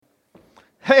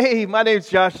Hey, my name's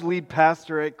Josh, lead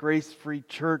pastor at Grace Free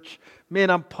Church. Man,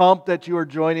 I'm pumped that you are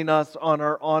joining us on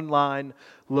our online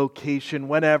location,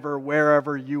 whenever,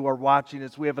 wherever you are watching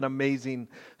us. We have an amazing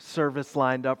service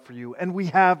lined up for you, and we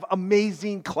have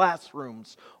amazing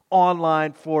classrooms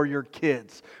online for your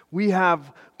kids. We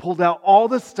have pulled out all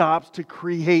the stops to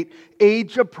create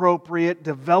age-appropriate,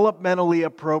 developmentally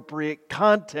appropriate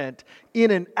content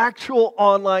in an actual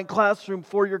online classroom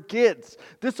for your kids.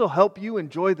 This will help you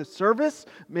enjoy the service,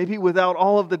 maybe without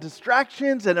all of the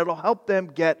distractions, and it'll help them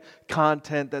get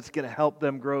content that's going to help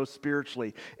them grow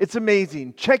spiritually. It's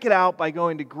amazing. Check it out by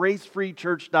going to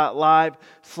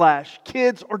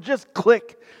gracefreechurch.live/kids, or just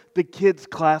click the Kids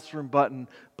Classroom button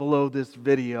below this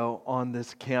video on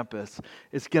this campus.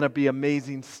 It's going to be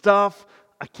amazing stuff.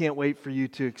 I can't wait for you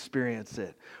to experience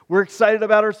it. We're excited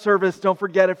about our service. Don't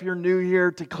forget, if you're new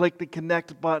here, to click the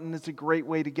connect button. It's a great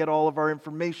way to get all of our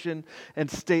information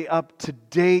and stay up to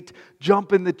date.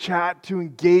 Jump in the chat to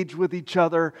engage with each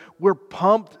other. We're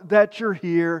pumped that you're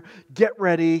here. Get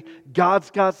ready.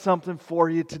 God's got something for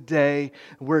you today.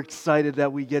 We're excited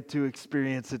that we get to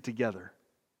experience it together.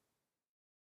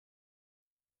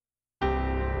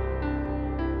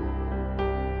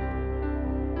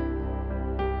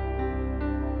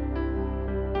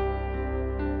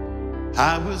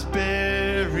 I was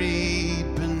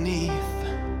buried beneath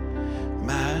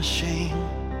my shame.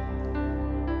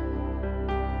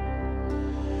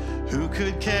 Who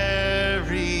could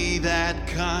carry that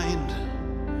kind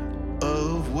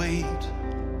of weight?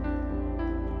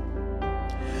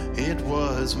 It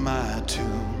was my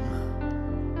tomb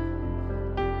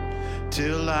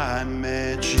till I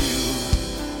met you.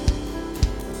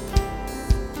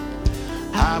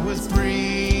 I was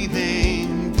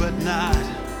breathing but not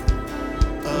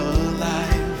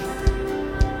alive.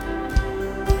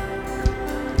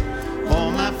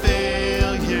 All my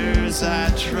failures I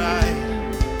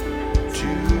tried to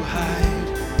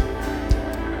hide.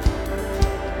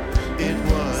 It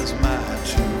was my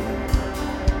tomb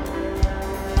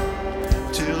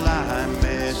till I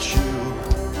met you.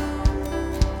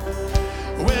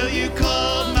 Well, you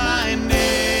called my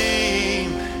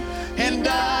name and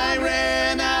I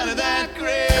ran out of that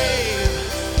grave.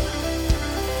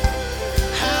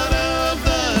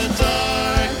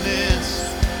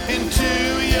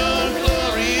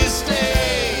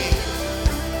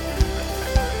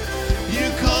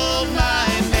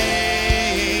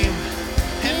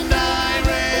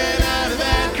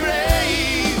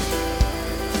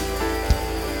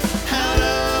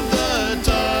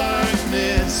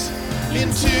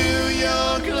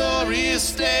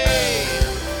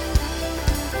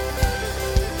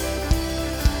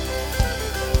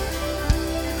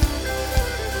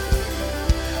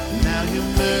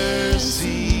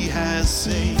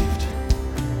 Saved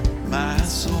my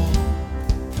soul.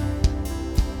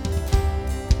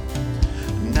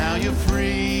 Now your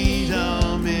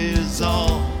freedom is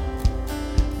all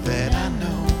that I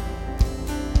know.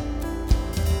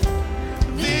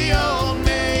 The old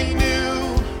made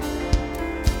new.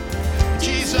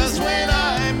 Jesus, when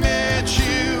I met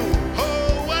you,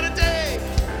 oh, what a day.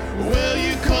 Well,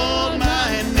 you called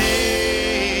my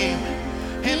name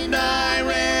and I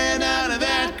ran out of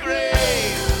that grave.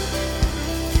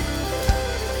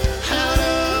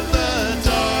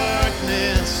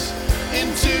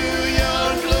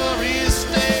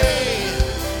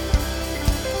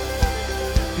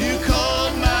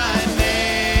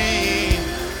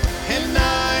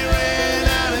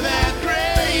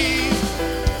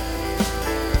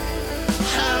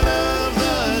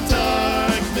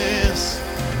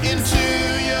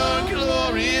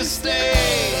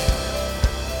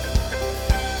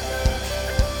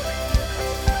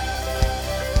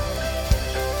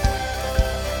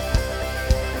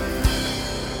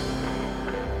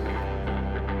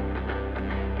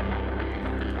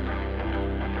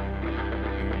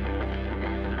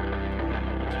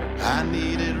 I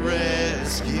needed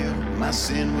rescue, my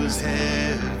sin was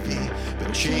heavy,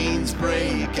 but chains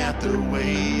break at the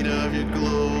weight of your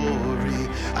glory.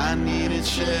 I needed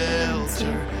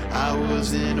shelter, I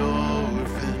was an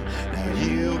orphan, now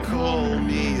you call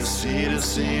me a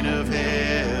citizen of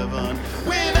heaven.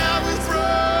 When I was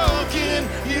broken,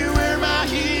 you were my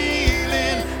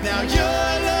healing, now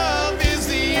your love is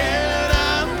the air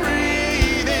I'm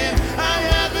breathing. I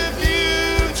have a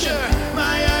future,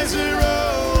 my eyes are open.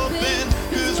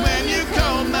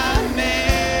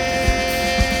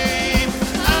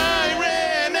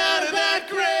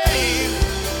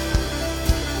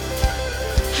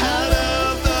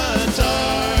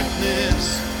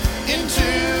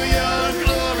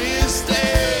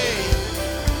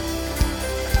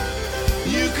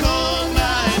 You called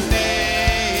my name.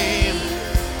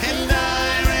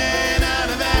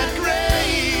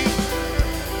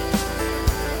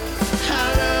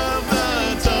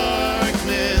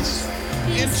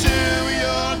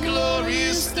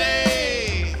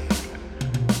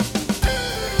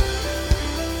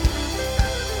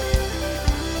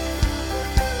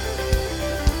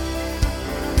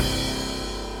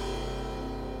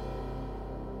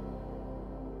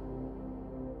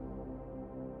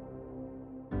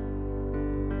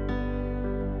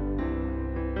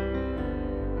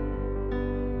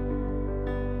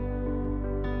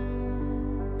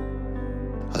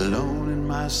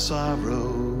 my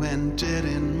sorrow and dead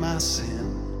in my sin.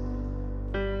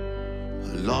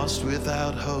 Lost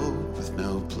without hope, with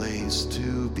no place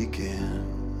to begin.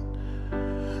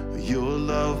 Your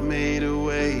love made a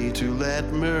way to let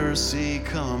mercy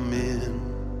come in.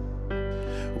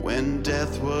 When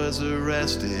death was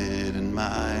arrested and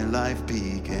my life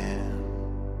began.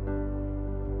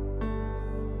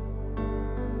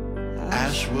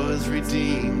 Ash was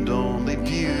redeemed, only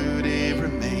beauty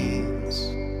remains.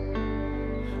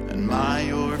 And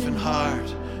my orphan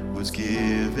heart was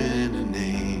given a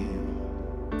name.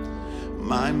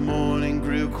 My mourning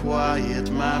grew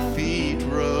quiet, my feet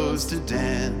rose to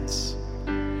dance.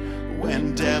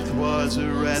 When death was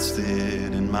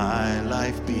arrested and my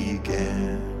life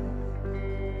began.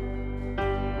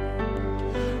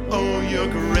 Oh, your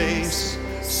grace,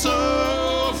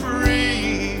 so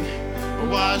free,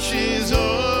 washes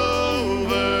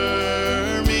over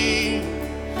me.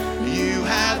 You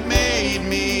have made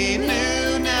me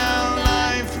new, now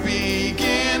life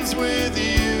begins with you.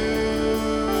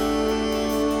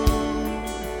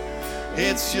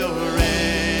 It's your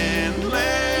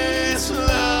endless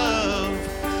love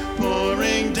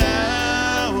pouring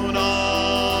down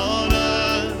on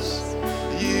us.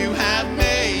 You have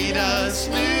made us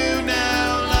new,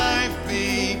 now life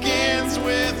begins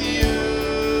with you.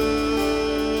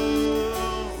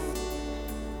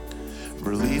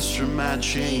 Released from my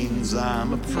chains,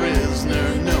 I'm a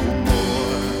prisoner no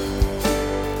more.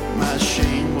 My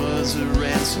shame was a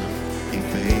ransom he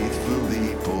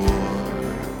faithfully bore.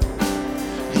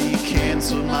 He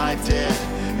canceled my debt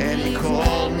and he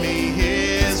called me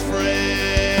his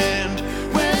friend.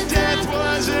 When death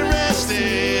was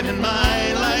arrested and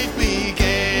my life began.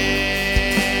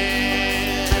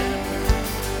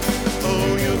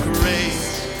 Oh, your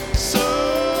grace, so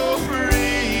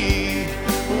free,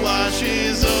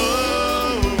 washes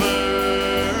over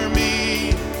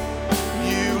me.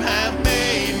 You have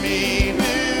made me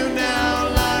new, now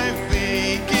life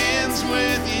begins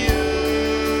with you.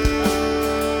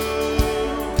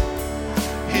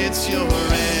 It's your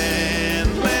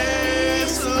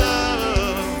endless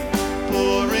love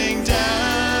pouring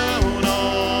down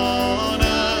on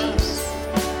us.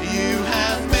 You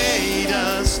have made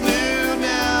us new,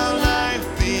 now life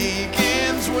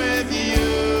begins with you.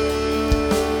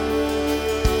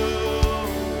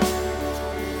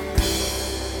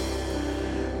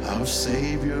 Our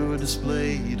Savior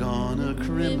displayed on a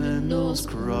criminal's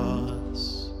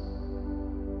cross.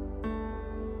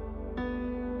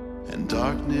 And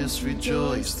darkness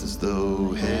rejoiced as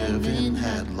though heaven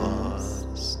had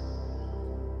lost.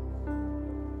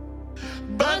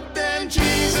 But then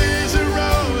Jesus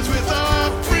arose with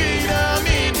our freedom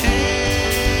in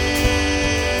hand.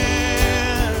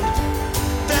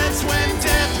 That's when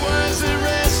death was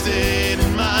arrested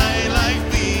and my life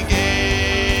began.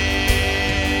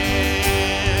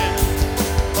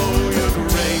 Oh, your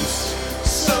grace,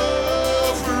 so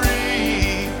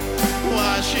free,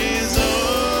 washes over.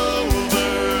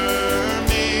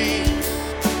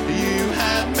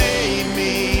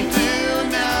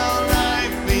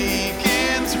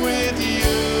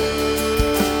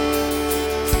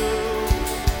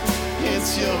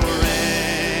 It's your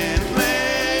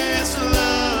endless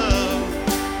love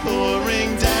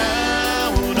pouring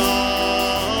down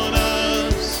on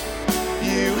us.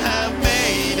 You have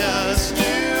made us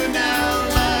new, now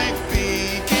life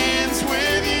begins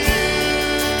with you.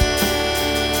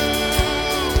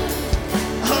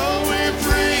 Oh, we're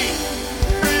free,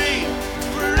 free,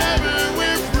 forever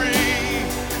we're free.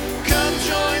 Come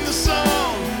join the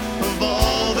song of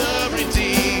all the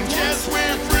redeemed. Yes,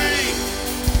 we're free.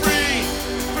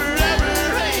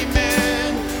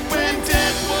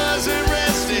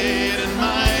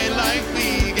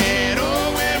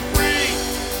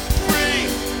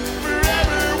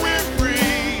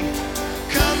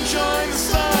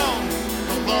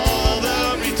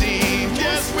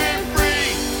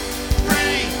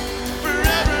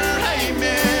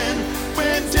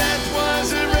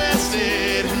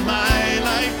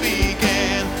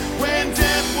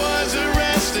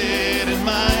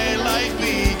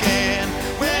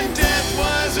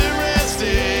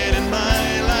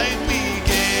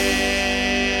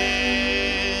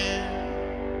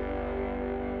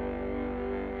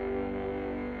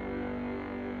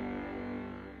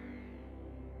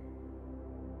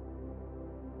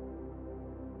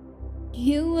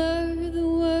 You were the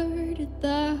Word at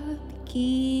the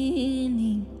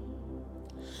beginning,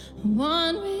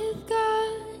 one with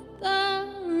God, the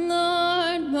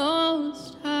Lord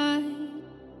Most High.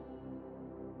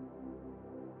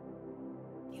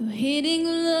 Your hidden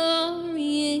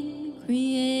glory in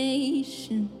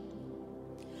creation,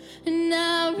 and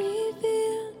now revealed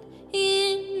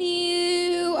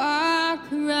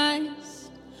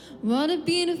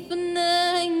beautiful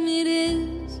name it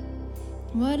is.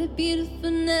 What a beautiful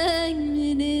name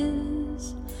it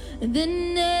is. The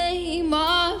name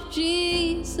of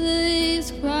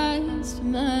Jesus Christ,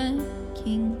 my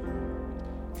King.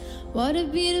 What a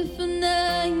beautiful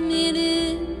name it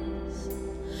is,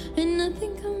 and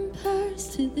nothing compares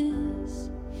to this.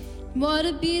 What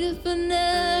a beautiful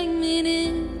name it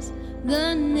is,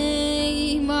 the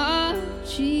name of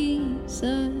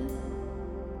Jesus.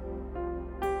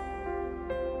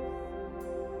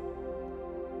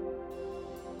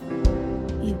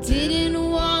 You didn't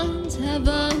want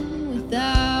heaven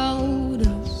without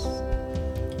us,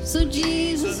 so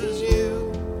Jesus,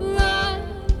 you brought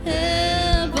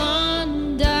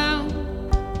heaven down.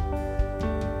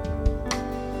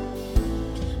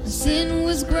 Sin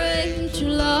was great,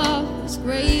 your love was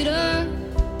greater.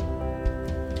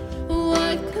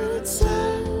 What could separate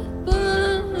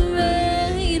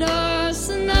us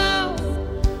now?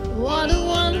 What a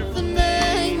wonderful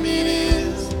name it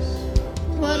is.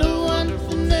 What a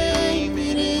wonderful name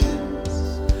it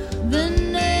is. The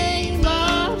name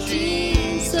of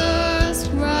Jesus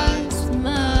Christ,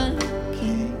 my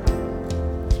King.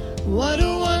 What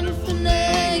a wonderful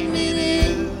name it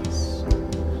is,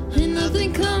 and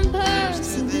nothing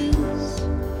compares to this.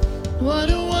 What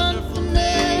a wonderful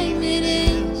name it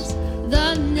is,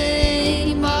 the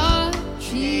name of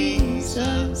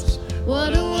Jesus.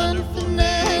 What a wonderful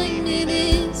name it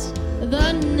is,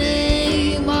 the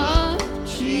name of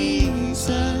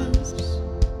Jesus.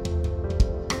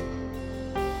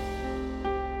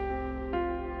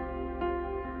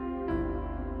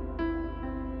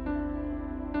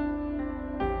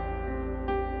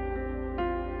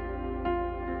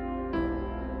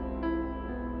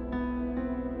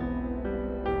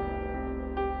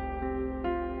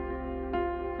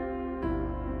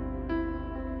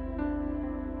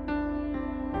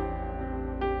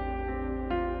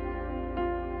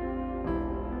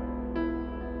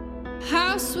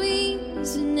 How sweet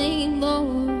is your name,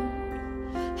 Lord.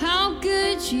 How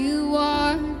good you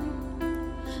are.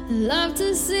 I love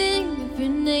to sing of your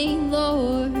name,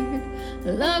 Lord.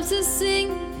 I love to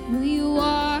sing of who you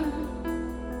are.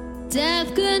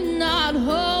 Death could not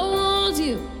hold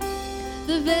you.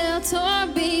 The veil tore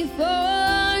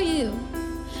before you.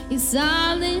 You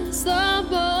silenced the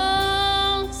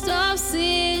boast of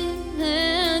sin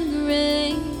and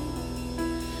grave.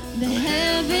 The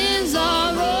heavens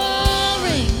are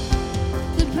roaring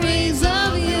the praise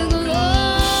of your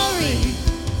glory.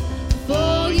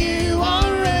 For you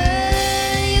are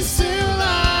raised to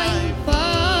life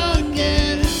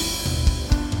again.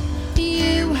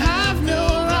 You have no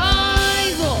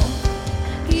rival.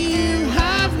 You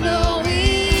have no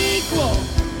equal.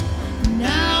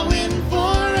 Now and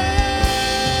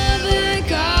forever,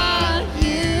 God,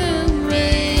 you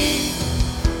reign.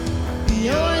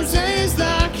 Yours is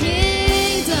the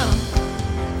kingdom.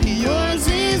 Yours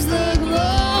is the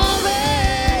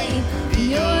glory.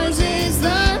 Yours is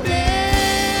the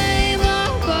name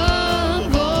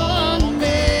above all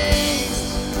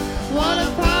names. What a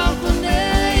powerful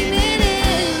name it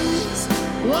is.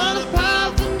 What a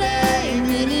powerful name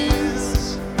it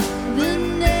is. The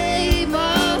name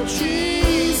of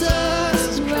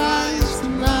Jesus Christ,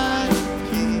 my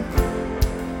King.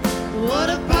 What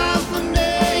a powerful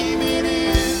name it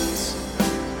is,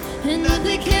 and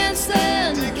nothing can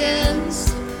stand against.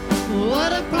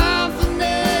 What a powerful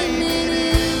name it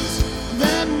is,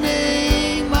 the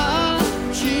name of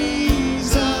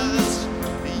Jesus.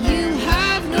 You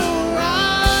have no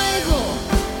rival.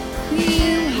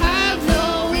 You have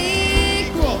no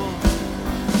equal.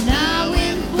 Now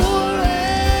and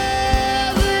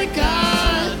forever,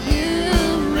 God,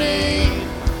 you reign.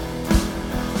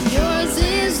 Yours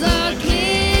is the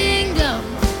kingdom.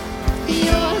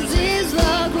 Yours is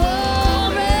the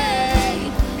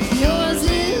glory. Yours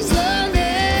is the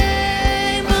name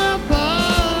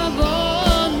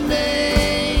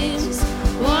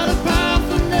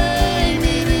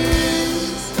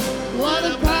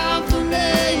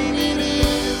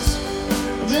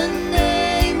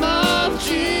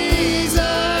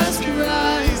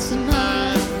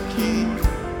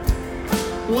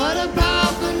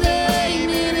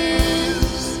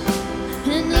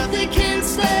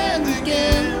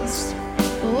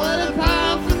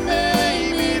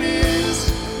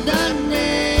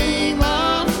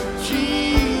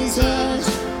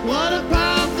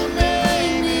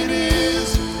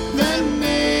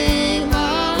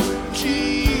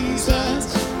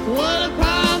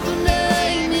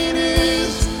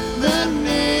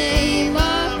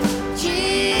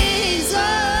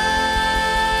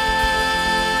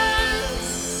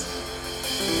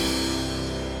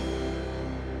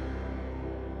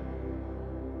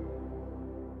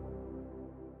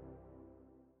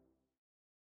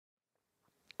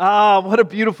Ah, what a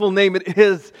beautiful name it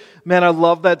is. Man, I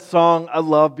love that song. I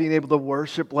love being able to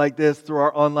worship like this through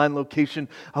our online location.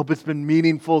 I hope it's been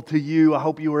meaningful to you. I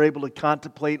hope you were able to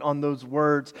contemplate on those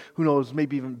words. Who knows,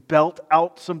 maybe even belt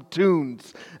out some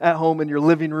tunes at home in your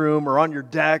living room or on your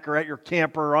deck or at your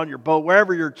camper or on your boat,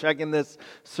 wherever you're checking this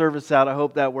service out. I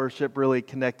hope that worship really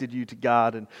connected you to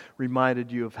God and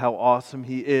reminded you of how awesome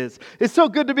He is. It's so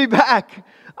good to be back.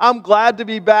 I'm glad to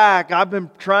be back. I've been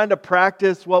trying to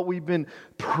practice what we've been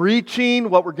preaching,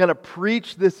 what we're going to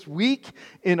preach this week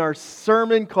in our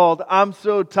sermon called I'm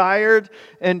So Tired,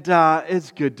 and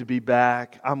it's good to be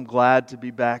back. I'm glad to be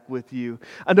back with you.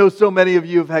 I know so many of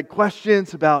you have had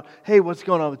questions about, hey, what's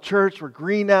going on with church? We're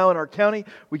green now in our county.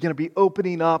 We're going to be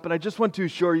opening up, and I just want to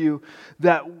assure you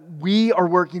that we are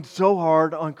working so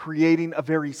hard on creating a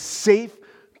very safe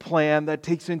plan that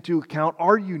takes into account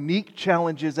our unique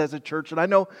challenges as a church. And I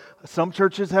know some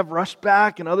churches have rushed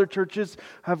back and other churches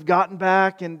have gotten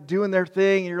back and doing their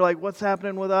thing. And you're like, what's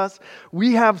happening with us?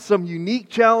 We have some unique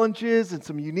challenges and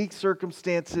some unique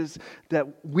circumstances that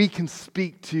we can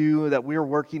speak to, that we're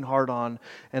working hard on.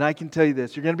 And I can tell you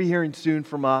this, you're going to be hearing soon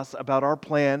from us about our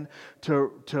plan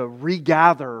to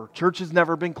regather. Church has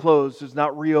never been closed, it's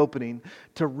not reopening,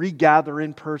 to regather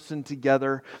in person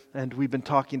together. And we've been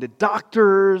talking to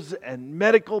doctors and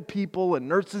medical people and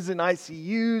nurses in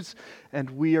ICUs, and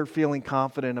we are feeling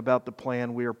confident about the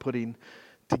plan we are putting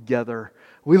together.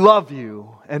 We love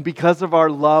you, and because of our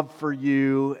love for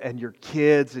you and your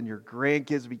kids and your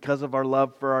grandkids, because of our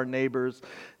love for our neighbors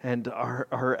and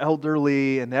our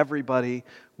elderly and everybody,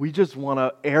 we just want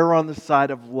to err on the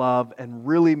side of love and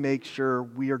really make sure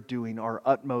we are doing our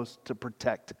utmost to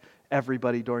protect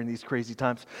everybody during these crazy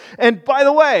times. And by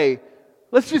the way,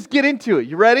 let's just get into it.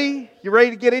 You ready? You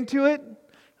ready to get into it?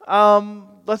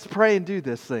 Let's pray and do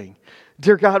this thing.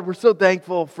 Dear God, we're so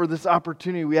thankful for this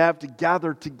opportunity we have to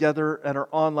gather together at our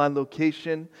online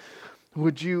location.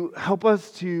 Would you help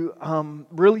us to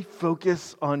really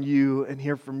focus on you and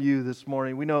hear from you this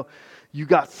morning? We know you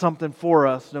got something for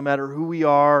us, no matter who we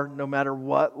are, no matter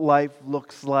what life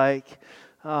looks like,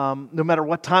 no matter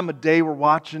what time of day we're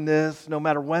watching this, no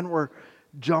matter when we're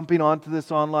jumping onto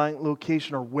this online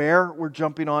location or where we're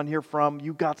jumping on here from,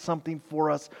 you got something for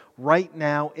us right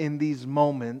now in these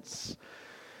moments.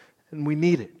 And we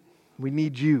need it. We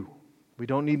need you. We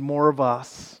don't need more of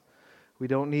us. We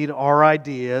don't need our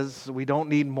ideas. We don't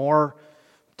need more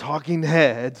talking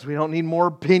heads. We don't need more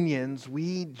opinions.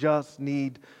 We just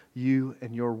need you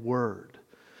and your word.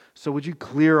 So would you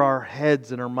clear our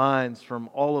heads and our minds from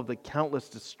all of the countless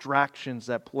distractions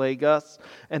that plague us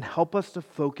and help us to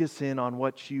focus in on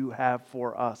what you have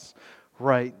for us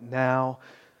right now.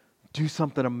 Do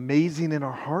something amazing in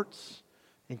our hearts.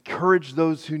 Encourage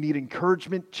those who need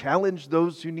encouragement. Challenge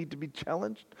those who need to be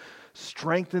challenged.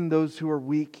 Strengthen those who are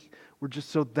weak. We're just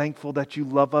so thankful that you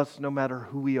love us no matter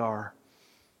who we are,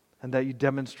 and that you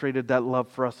demonstrated that love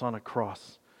for us on a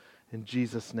cross. In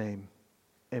Jesus' name,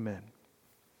 amen.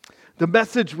 The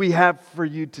message I have for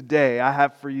you today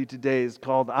is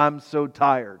called I'm So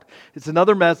Tired. It's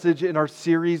another message in our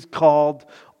series called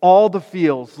All the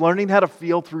Feels, learning how to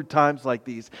feel through times like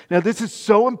these. Now, this is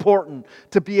so important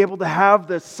to be able to have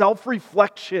the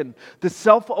self-reflection, the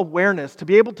self-awareness, to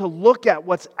be able to look at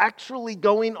what's actually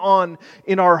going on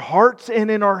in our hearts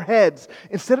and in our heads,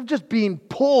 instead of just being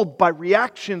pulled by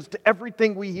reactions to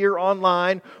everything we hear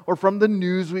online or from the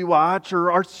news we watch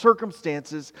or our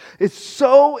circumstances. It's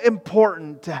so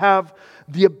important to have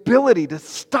the ability to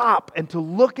stop and to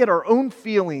look at our own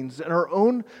feelings and our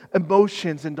own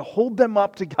emotions and to hold them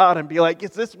up to God and be like,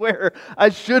 is this where I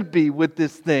should be with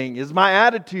this thing? Is my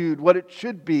attitude what it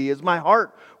should be? Is my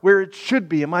heart where it should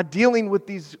be? Am I dealing with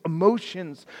these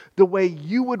emotions the way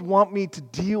you would want me to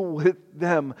deal with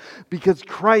them? Because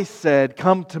Christ said,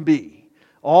 come to me.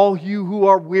 All you who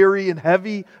are weary and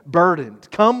heavy burdened,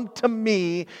 come to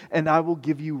me and I will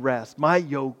give you rest. My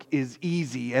yoke is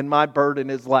easy and my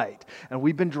burden is light. And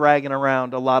we've been dragging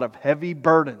around a lot of heavy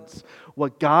burdens.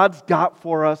 What God's got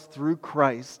for us through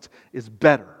Christ is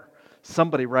better.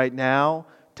 Somebody right now,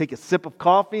 take a sip of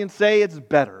coffee and say it's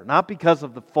better. Not because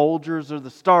of the Folgers or the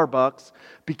Starbucks,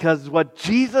 because what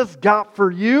Jesus got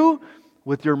for you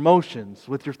with your emotions,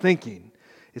 with your thinking,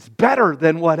 it's better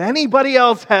than what anybody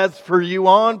else has for you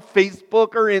on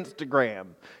Facebook or Instagram.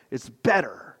 It's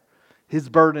better. His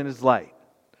burden is light.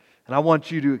 And I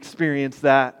want you to experience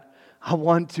that. I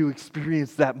want to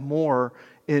experience that more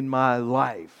in my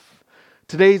life.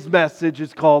 Today's message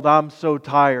is called I'm So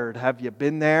Tired. Have you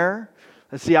been there?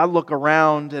 See, I look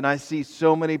around and I see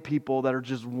so many people that are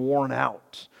just worn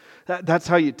out. That's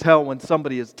how you tell when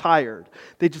somebody is tired.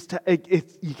 They just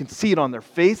you can see it on their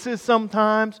faces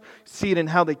sometimes. You see it in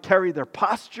how they carry their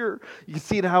posture. You can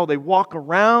see it in how they walk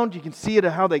around. You can see it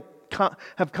in how they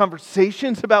have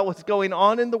conversations about what's going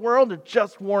on in the world. They're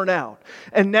just worn out.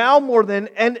 And now more than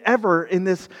ever in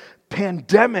this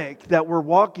pandemic that we're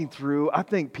walking through, I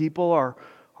think people are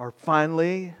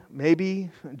finally maybe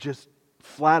just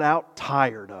flat out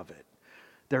tired of it.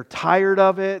 They're tired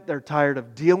of it. They're tired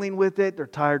of dealing with it. They're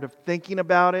tired of thinking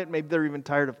about it. Maybe they're even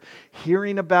tired of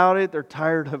hearing about it. They're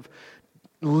tired of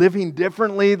living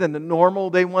differently than the normal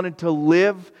they wanted to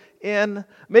live in.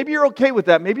 Maybe you're okay with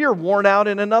that. Maybe you're worn out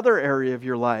in another area of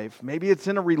your life. Maybe it's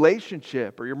in a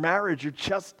relationship or your marriage. You're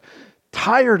just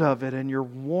tired of it and you're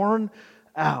worn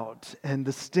out. And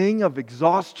the sting of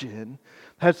exhaustion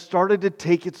has started to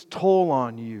take its toll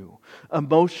on you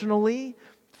emotionally,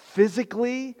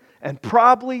 physically, and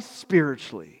probably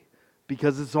spiritually,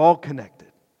 because it's all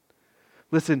connected.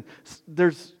 Listen,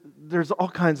 there's all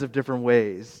kinds of different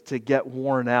ways to get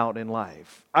worn out in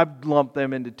life. I've lumped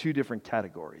them into two different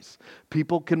categories.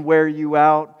 People can wear you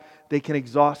out, they can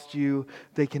exhaust you,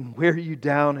 they can wear you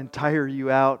down and tire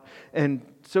you out, and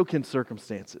so can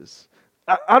circumstances.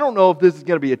 I don't know if this is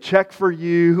going to be a check for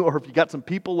you or if you got some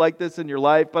people like this in your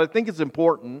life, but I think it's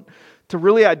important to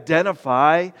really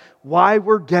identify why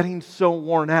we're getting so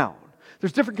worn out.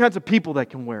 There's different kinds of people that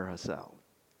can wear us out.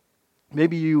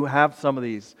 Maybe you have some of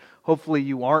these. Hopefully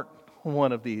you aren't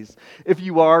one of these. If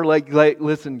you are,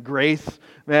 listen, grace,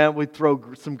 man, we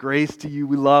throw some grace to you.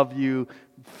 We love you.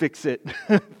 Fix it.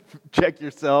 Check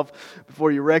yourself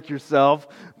before you wreck yourself.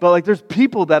 But there's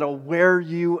people that'll wear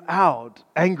you out.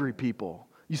 Angry people.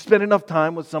 You spend enough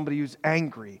time with somebody who's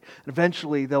angry, and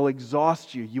eventually they'll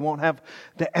exhaust you. You won't have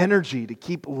the energy to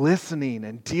keep listening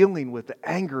and dealing with the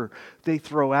anger they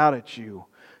throw out at you.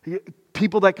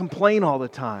 People that complain all the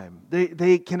time,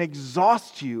 they can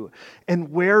exhaust you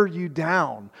and wear you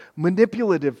down.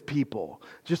 Manipulative people,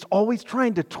 just always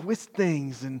trying to twist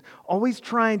things and always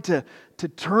trying to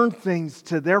turn things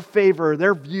to their favor,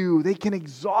 their view. They can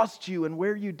exhaust you and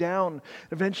wear you down.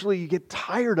 Eventually you get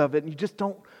tired of it and you just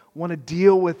don't want to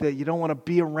deal with it. You don't want to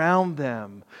be around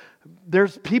them.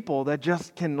 There's people that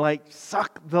just can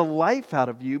suck the life out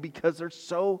of you because they're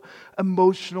so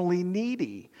emotionally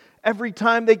needy. Every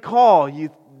time they call,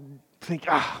 you think,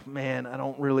 man, I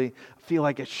don't really feel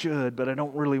like I should, but I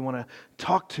don't really want to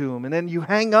talk to them. And then you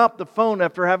hang up the phone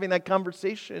after having that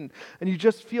conversation and you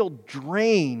just feel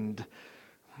drained.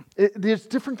 There's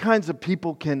different kinds of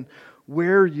people can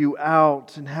wear you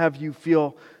out and have you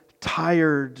feel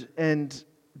tired, and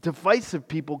divisive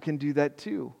people can do that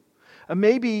too.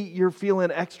 Maybe you're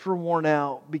feeling extra worn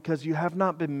out because you have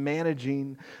not been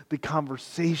managing the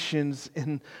conversations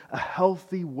in a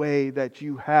healthy way that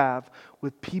you have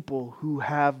with people who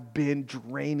have been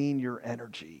draining your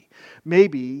energy.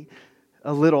 Maybe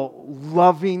a little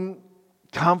loving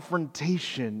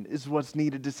confrontation is what's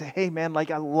needed to say, hey man,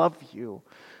 I love you.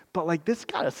 But this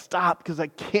got to stop because I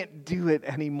can't do it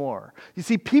anymore. You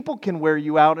see, people can wear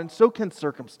you out and so can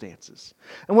circumstances.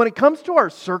 And when it comes to our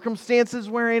circumstances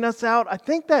wearing us out, I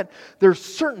think that there's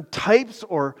certain types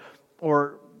or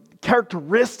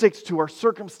characteristics to our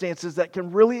circumstances that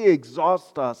can really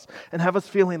exhaust us and have us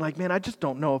feeling like, man, I just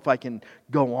don't know if I can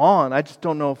go on. I just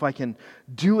don't know if I can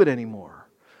do it anymore.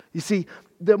 You see,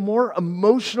 the more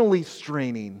emotionally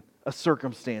straining a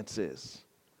circumstance is,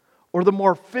 or the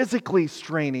more physically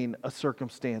straining a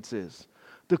circumstance is,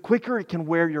 the quicker it can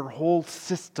wear your whole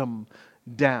system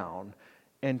down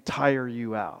and tire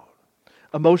you out.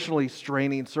 Emotionally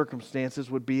straining circumstances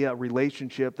would be a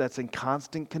relationship that's in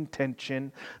constant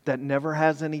contention, that never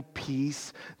has any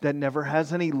peace, that never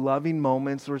has any loving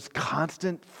moments. There's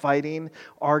constant fighting,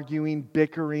 arguing,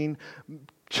 bickering,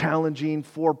 challenging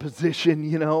for position,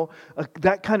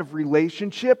 that kind of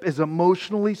relationship is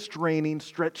emotionally straining,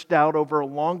 stretched out over a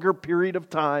longer period of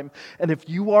time. And if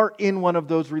you are in one of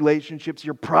those relationships,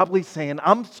 you're probably saying,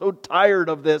 I'm so tired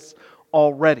of this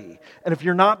already. And if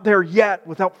you're not there yet,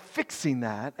 without fixing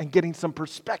that and getting some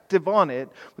perspective on it,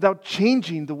 without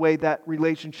changing the way that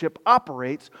relationship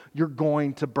operates, you're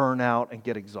going to burn out and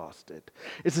get exhausted.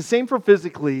 It's the same for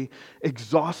physically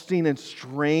exhausting and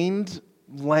strained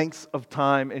lengths of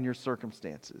time in your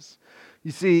circumstances.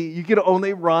 You see, you can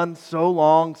only run so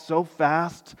long, so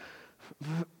fast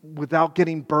without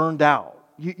getting burned out.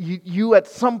 You at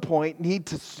some point need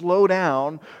to slow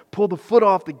down, pull the foot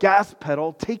off the gas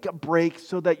pedal, take a break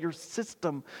so that your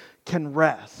system can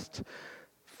rest.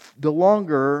 The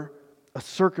longer a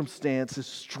circumstance is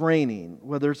straining,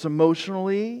 whether it's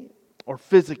emotionally or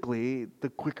physically, the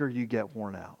quicker you get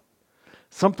worn out.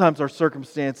 Sometimes our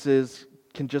circumstances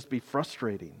can just be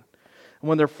frustrating. And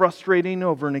when they're frustrating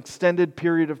over an extended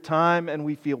period of time and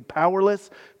we feel powerless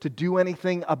to do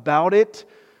anything about it,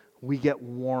 we get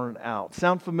worn out.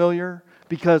 Sound familiar?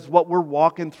 Because what we're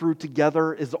walking through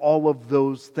together is all of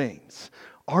those things.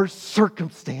 Our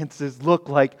circumstances look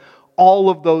like all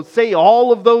of those. Say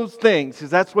all of those things,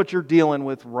 because that's what you're dealing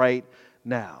with right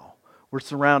now. We're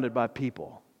surrounded by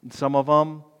people. And some of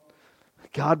them,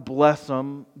 God bless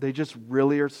them, they just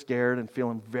really are scared and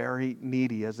feeling very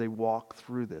needy as they walk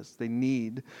through this. They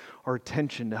need our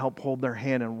attention to help hold their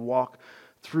hand and walk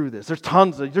through this.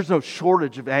 There's no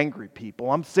shortage of angry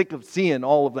people. I'm sick of seeing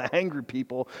all of the angry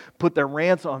people put their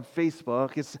rants on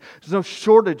Facebook. There's no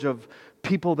shortage of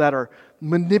people that are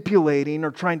manipulating or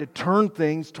trying to turn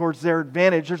things towards their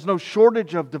advantage. There's no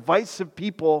shortage of divisive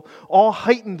people, all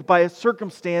heightened by a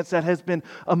circumstance that has been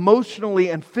emotionally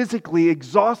and physically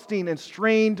exhausting and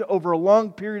strained over a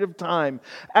long period of time.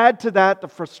 Add to that the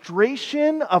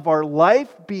frustration of our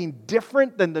life being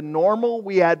different than the normal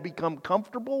we had become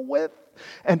comfortable with,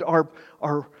 and our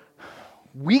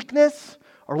weakness,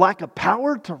 our lack of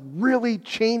power to really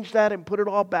change that and put it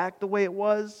all back the way it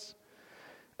was.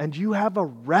 And you have a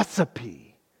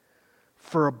recipe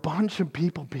for a bunch of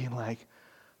people being like,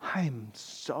 I'm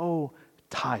so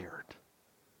tired.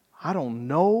 I don't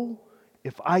know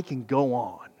if I can go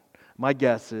on. My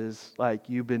guess is like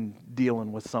you've been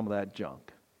dealing with some of that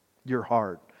junk. Your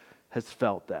heart has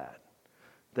felt that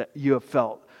you have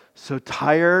felt so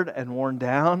tired and worn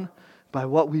down by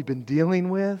what we've been dealing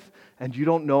with, and you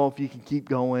don't know if you can keep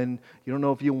going. You don't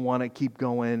know if you want to keep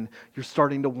going. You're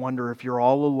starting to wonder if you're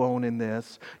all alone in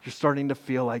this. You're starting to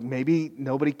feel like maybe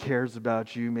nobody cares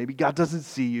about you. Maybe God doesn't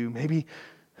see you. Maybe,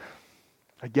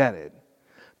 I get it.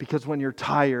 Because when you're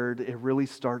tired, it really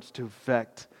starts to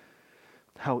affect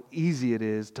how easy it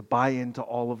is to buy into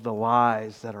all of the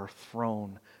lies that are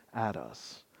thrown at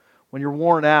us. When you're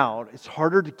worn out, it's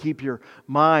harder to keep your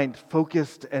mind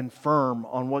focused and firm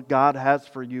on what God has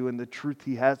for you and the truth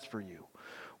He has for you.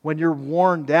 When you're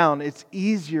worn down, it's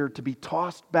easier to be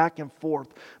tossed back and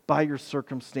forth by your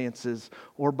circumstances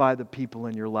or by the people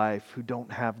in your life who don't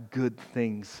have good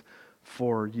things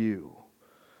for you.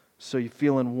 So you're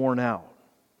feeling worn out.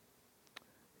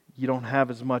 You don't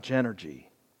have as much energy.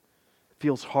 It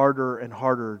feels harder and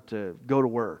harder to go to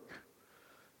work,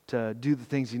 to do the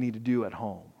things you need to do at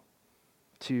home,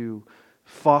 to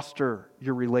foster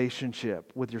your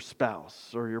relationship with your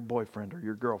spouse or your boyfriend or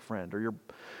your girlfriend or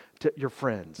your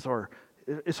friends. Or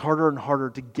it's harder and harder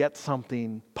to get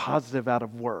something positive out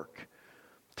of work,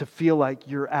 to feel like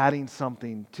you're adding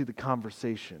something to the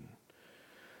conversation.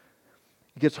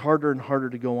 It gets harder and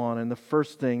harder to go on. And the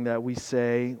first thing that we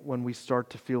say when we start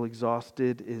to feel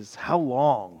exhausted is, how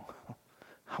long?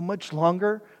 How much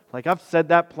longer? Like I've said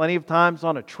that plenty of times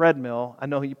on a treadmill. I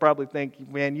know you probably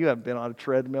think, man, you haven't been on a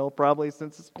treadmill probably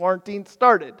since this quarantine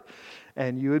started.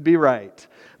 And you would be right.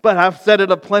 But I've said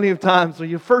it plenty of times. So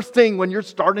your first thing when you're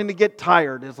starting to get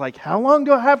tired is like, how long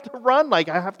do I have to run? Like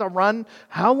I have to run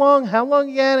how long? How long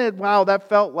again? And wow, that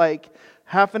felt like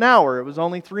half an hour. It was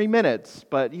only 3 minutes.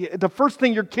 But the first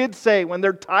thing your kids say when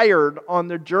they're tired on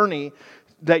their journey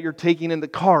that you're taking in the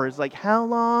car is like, how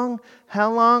long?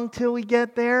 How long till we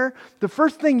get there? The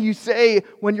first thing you say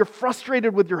when you're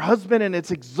frustrated with your husband and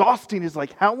it's exhausting is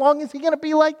like, how long is he going to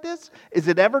be like this? Is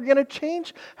it ever going to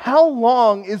change? How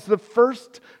long is the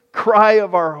first cry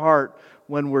of our heart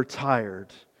when we're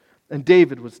tired? And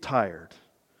David was tired.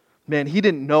 Man, he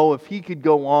didn't know if he could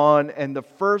go on, and the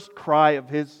first cry of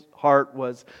his heart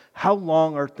was, how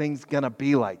long are things going to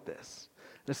be like this?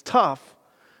 It's tough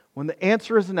when the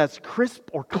answer isn't as crisp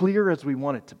or clear as we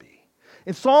want it to be.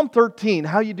 In Psalm 13,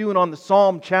 how you doing on the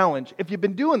Psalm Challenge? If you've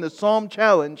been doing the Psalm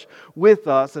Challenge with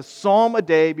us, a psalm a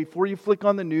day before you flick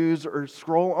on the news or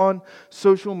scroll on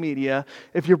social media,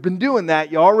 if you've been doing that,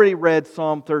 you already read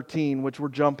Psalm 13, which we're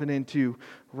jumping into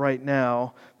right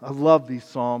now. I love these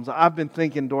Psalms. I've been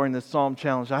thinking during this Psalm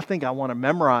Challenge, I think I want to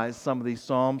memorize some of these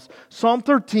Psalms. Psalm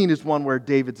 13 is one where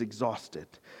David's exhausted.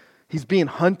 He's being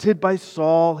hunted by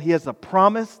Saul. He has a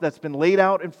promise that's been laid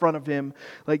out in front of him.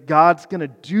 Like God's going to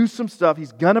do some stuff.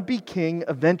 He's going to be king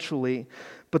eventually.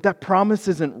 But that promise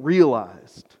isn't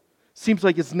realized. Seems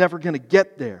like it's never going to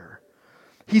get there.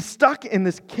 He's stuck in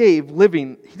this cave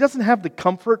living. He doesn't have the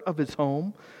comfort of his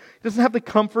home. He doesn't have the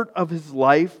comfort of his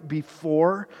life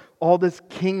before all this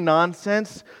king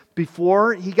nonsense.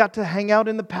 Before he got to hang out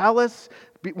in the palace,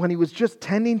 when he was just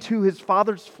tending to his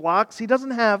father's flocks. He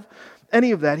doesn't have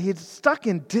any of that. He's stuck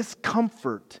in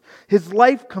discomfort. His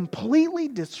life completely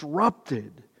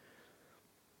disrupted.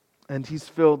 And he's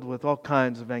filled with all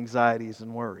kinds of anxieties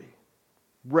and worry,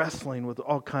 wrestling with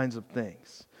all kinds of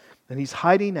things. And he's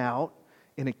hiding out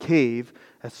in a cave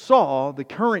as Saul, the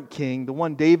current king, the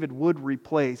one David would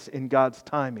replace in God's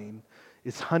timing,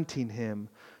 is hunting him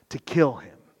to kill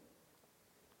him.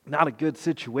 Not a good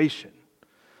situation.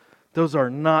 Those are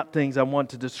not things I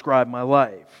want to describe my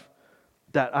life.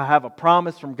 That I have a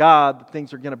promise from God that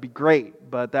things are going to be great,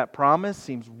 but that promise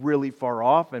seems really far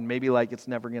off and maybe like it's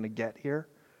never going to get here.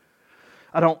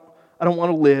 I don't want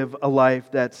to live a life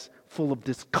that's full of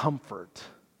discomfort.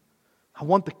 I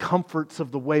want the comforts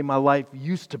of the way my life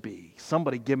used to be.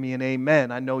 Somebody give me an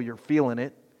amen. I know you're feeling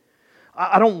it.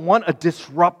 I don't want a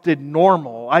disrupted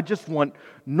normal. I just want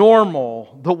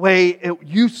normal the way it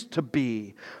used to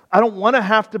be. I don't want to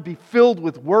have to be filled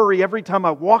with worry every time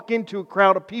I walk into a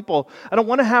crowd of people. I don't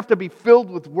want to have to be filled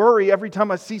with worry every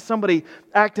time I see somebody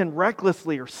acting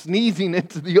recklessly or sneezing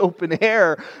into the open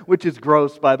air, which is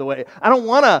gross, by the way. I don't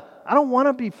want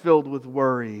to be filled with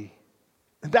worry.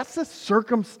 And that's the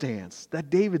circumstance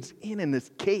that David's in this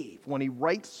cave when he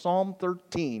writes Psalm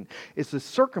 13. It's a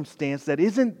circumstance that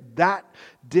isn't that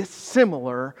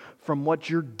dissimilar from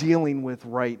what you're dealing with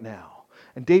right now.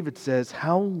 And David says,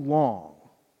 "How long,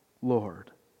 Lord,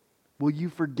 will you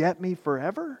forget me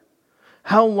forever?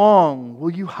 How long will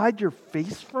you hide your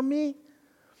face from me?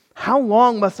 How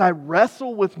long must I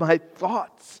wrestle with my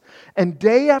thoughts and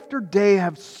day after day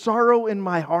have sorrow in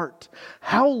my heart?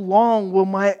 How long will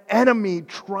my enemy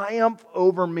triumph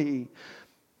over me?"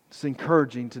 It's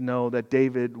encouraging to know that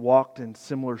David walked in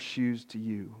similar shoes to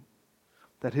you,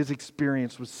 that his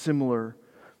experience was similar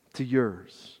to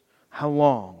yours. How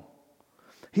long?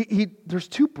 There's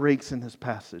two breaks in this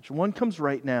passage. One comes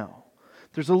right now.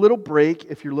 There's a little break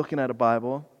if you're looking at a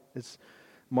Bible. It's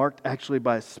marked actually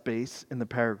by a space in the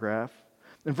paragraph.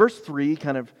 And verse 3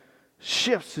 kind of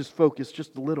shifts his focus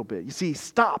just a little bit. You see, he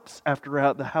stops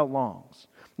after the how longs.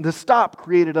 The stop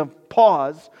created a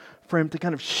pause for him to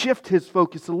kind of shift his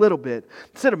focus a little bit.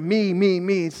 Instead of me,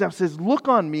 he says, "Look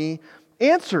on me,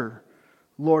 answer,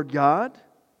 Lord God.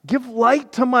 Give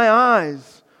light to my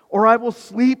eyes, or I will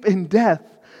sleep in death.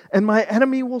 And my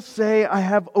enemy will say, I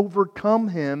have overcome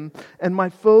him, and my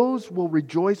foes will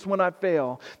rejoice when I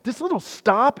fail." This little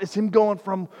stop is him going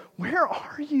from, "Where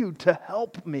are you to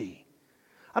help me?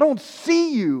 I don't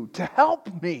see you to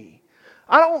help me.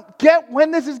 I don't get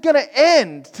when this is going to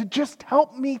end, to just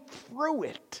help me through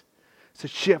it." It's a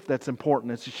shift that's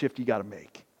important. It's a shift you got to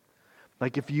make.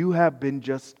 Like if you have been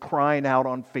just crying out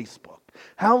on Facebook,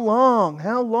 "How long?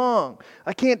 How long?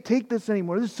 I can't take this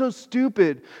anymore. This is so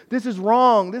stupid. This is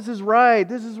wrong. This is right.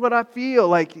 This is what I feel."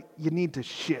 Like you need to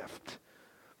shift.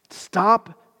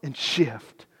 Stop and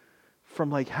shift from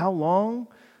like how long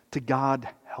to God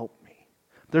help me.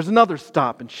 There's another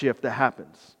stop and shift that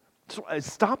happens.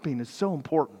 Stopping is so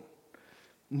important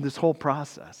in this whole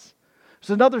process.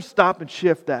 There's another stop and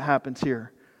shift that happens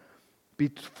here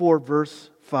before verse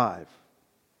 5.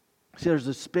 See, there's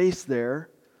a space there.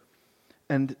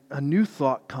 And a new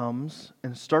thought comes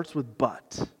and starts with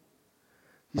 "but."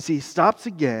 You see, he stops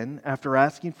again after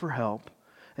asking for help,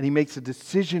 and he makes a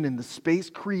decision in the space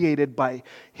created by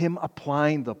him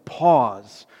applying the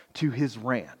pause to his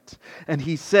rant. And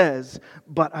he says,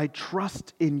 "But I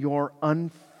trust in your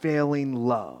unfailing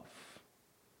love.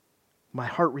 My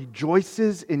heart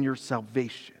rejoices in your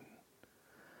salvation.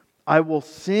 I will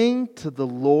sing to the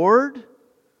Lord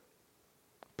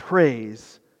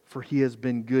praise, for he has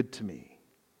been good to me."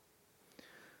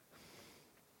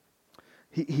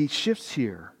 He shifts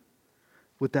here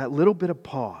with that little bit of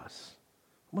pause,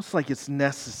 almost like it's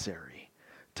necessary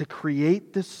to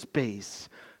create this space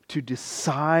to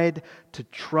decide to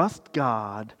trust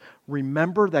God,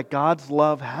 remember that God's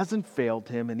love hasn't failed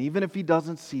him, and even if he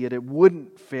doesn't see it, it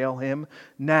wouldn't fail him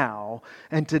now,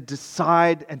 and to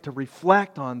decide and to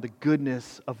reflect on the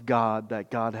goodness of God that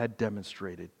God had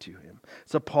demonstrated to him.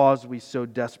 It's a pause we so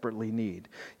desperately need.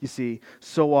 You see,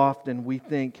 so often we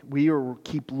think we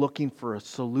keep looking for a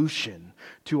solution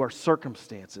to our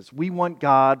circumstances. We want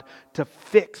God to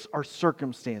fix our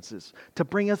circumstances, to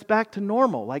bring us back to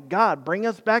normal. Like, God, bring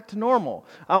us back to normal.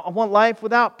 I want life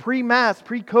without pre-mask,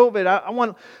 pre-COVID.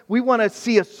 We want to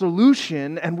see a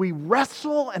solution, and we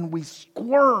wrestle and we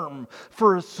squirm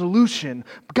for a solution.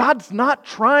 God's not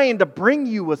trying to bring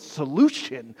you a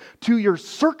solution to your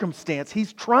circumstance.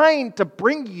 He's trying to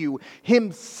bring you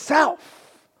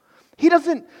Himself.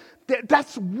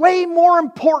 That's way more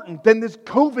important than this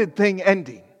COVID thing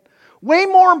ending. Way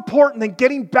more important than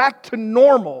getting back to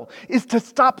normal is to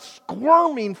stop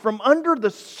squirming from under the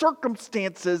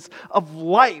circumstances of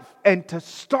life and to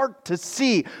start to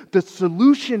see the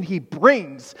solution He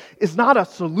brings is not a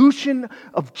solution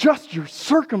of just your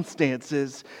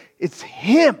circumstances, it's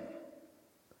Him.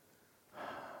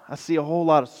 I see a whole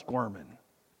lot of squirming.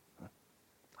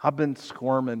 I've been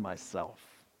squirming myself.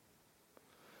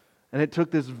 And it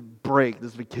took this break,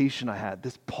 this vacation I had,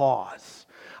 this pause.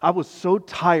 I was so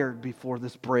tired before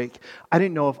this break, I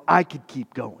didn't know if I could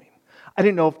keep going. I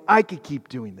didn't know if I could keep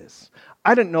doing this.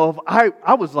 I didn't know if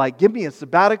I was like, give me a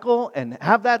sabbatical and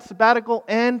have that sabbatical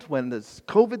end when this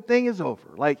COVID thing is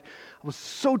over. Like, I was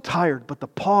so tired, but the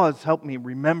pause helped me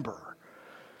remember.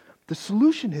 The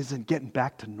solution isn't getting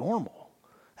back to normal.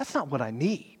 That's not what I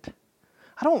need.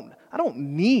 I don't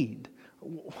need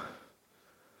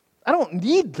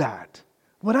that.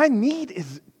 What I need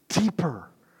is deeper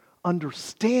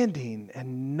understanding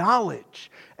and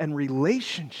knowledge and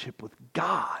relationship with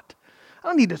God. I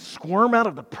don't need to squirm out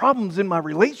of the problems in my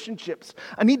relationships.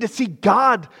 I need to see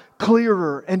God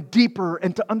clearer and deeper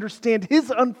and to understand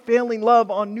His unfailing love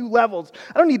on new levels.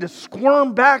 I don't need to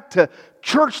squirm back to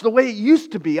church the way it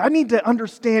used to be. I need to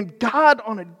understand God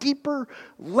on a deeper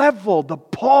level. The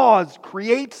pause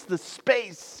creates the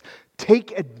space.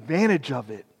 Take advantage of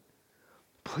it.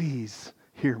 Please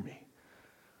hear me.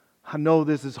 I know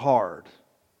this is hard.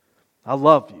 I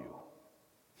love you.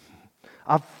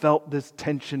 I've felt this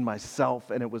tension myself,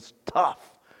 and it was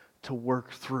tough to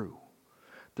work through.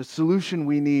 The solution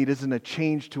we need isn't a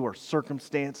change to our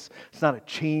circumstance. It's not a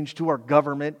change to our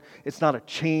government. It's not a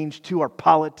change to our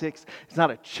politics. It's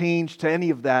not a change to any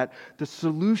of that. The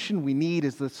solution we need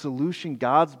is the solution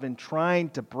God's been trying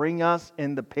to bring us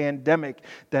in the pandemic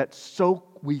that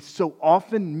we so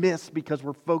often miss because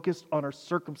we're focused on our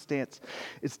circumstance.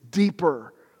 It's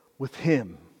deeper with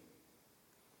Him.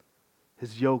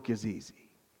 His yoke is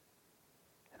easy,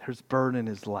 and His burden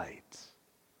is light.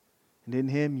 And in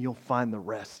Him, you'll find the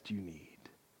rest you need.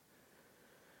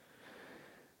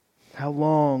 How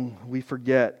long we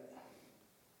forget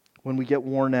when we get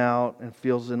worn out and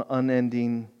feels an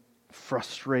unending,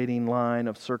 frustrating line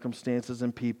of circumstances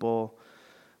and people.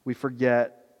 We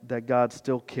forget that God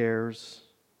still cares,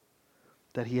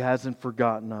 that He hasn't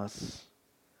forgotten us.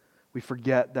 We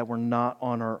forget that we're not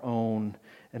on our own,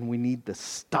 and we need to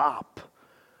stop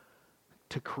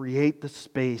to create the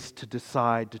space to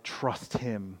decide to trust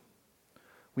Him.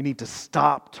 We need to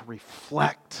stop to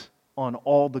reflect on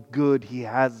all the good He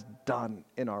has done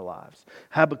in our lives.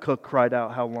 Habakkuk cried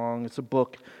out, "How long?" It's a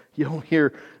book you don't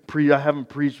hear. I haven't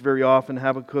preached very often.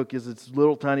 Habakkuk is this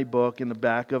little tiny book in the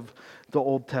back of the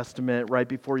Old Testament, right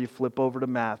before you flip over to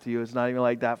Matthew. It's not even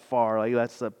like that far. Like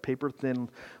that's a paper thin,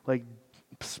 like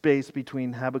space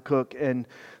between Habakkuk and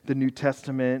the New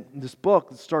Testament. This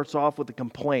book starts off with a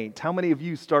complaint. How many of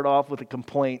you start off with a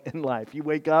complaint in life? You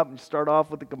wake up and start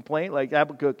off with a complaint? Like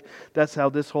Habakkuk, that's how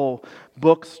this whole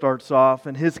book starts off.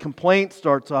 And his complaint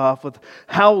starts off with,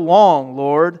 "How long,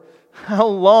 Lord? How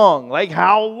long? Like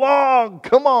how long?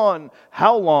 Come on.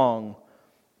 How long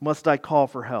must I call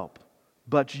for help?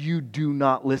 But you do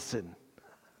not listen."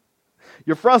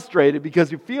 You're frustrated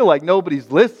because you feel like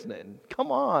nobody's listening.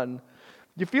 Come on.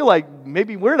 You feel like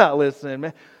maybe we're not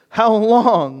listening. How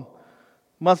long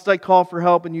must I call for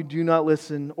help and you do not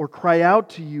listen, or cry out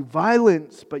to you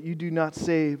violence, but you do not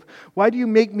save? Why do you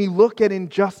make me look at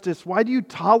injustice? Why do you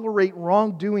tolerate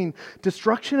wrongdoing?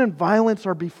 Destruction and violence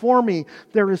are before me.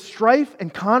 There is strife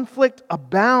and conflict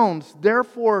abounds.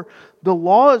 Therefore, the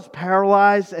law is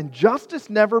paralyzed and justice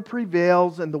never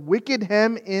prevails, and the wicked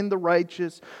hem in the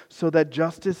righteous so that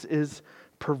justice is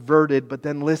perverted. But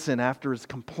then listen, after his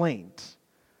complaint,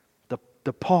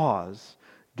 the pause,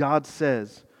 God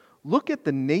says, "Look at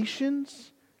the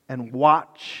nations and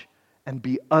watch and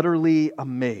be utterly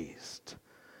amazed.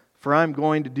 For I'm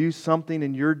going to do something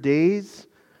in your days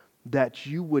that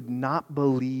you would not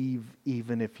believe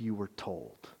even if you were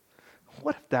told."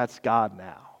 What if that's God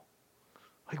now?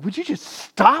 Like, would you just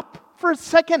stop for a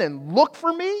second and look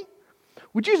for me?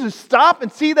 Would you just stop and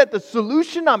see that the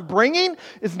solution I'm bringing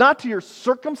is not to your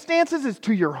circumstances, it's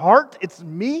to your heart, it's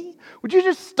me? Would you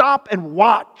just stop and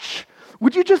watch?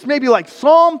 Would you just maybe like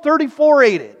Psalm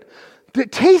 34:8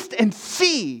 it? Taste and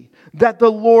see that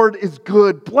the Lord is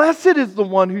good. Blessed is the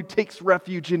one who takes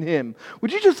refuge in Him.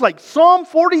 Would you just like Psalm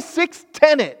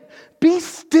 46:10 it? Be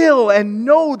still and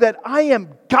know that I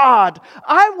am God.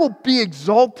 I will be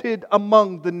exalted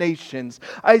among the nations.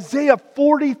 Isaiah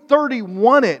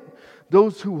 40:31 it.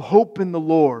 Those who hope in the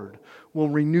Lord will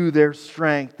renew their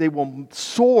strength. They will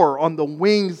soar on the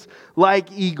wings like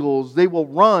eagles. They will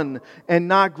run and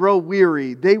not grow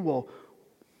weary. They will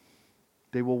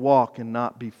walk and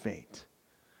not be faint.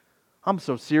 I'm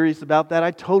so serious about that,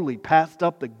 I totally passed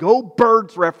up the Go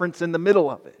Birds reference in the middle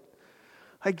of it.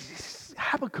 Like,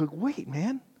 Habakkuk, wait,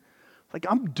 man. Like,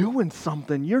 I'm doing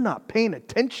something you're not paying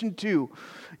attention to.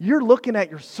 You're looking at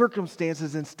your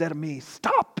circumstances instead of me.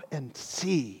 Stop and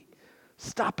see.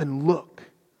 Stop and look.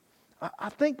 I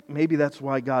think maybe that's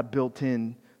why God built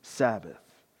in Sabbath.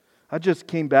 I just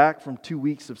came back from 2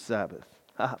 weeks of Sabbath.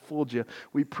 I fooled you.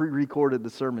 We pre-recorded the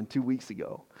sermon 2 weeks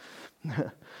ago.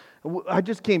 I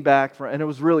just came back and it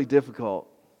was really difficult.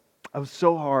 It was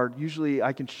so hard. Usually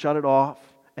I can shut it off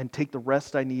and take the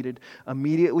rest I needed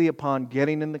immediately upon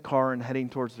getting in the car and heading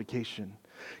towards vacation.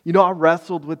 You know, I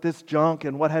wrestled with this junk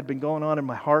and what had been going on in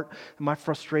my heart and my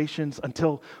frustrations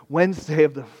until Wednesday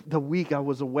of the week I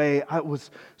was away. It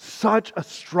was such a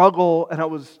struggle, and I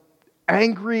was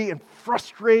angry and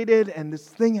frustrated, and this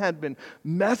thing had been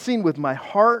messing with my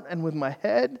heart and with my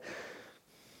head.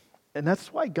 And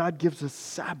that's why God gives us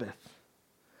Sabbath,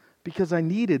 because I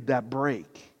needed that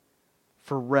break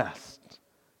for rest,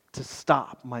 to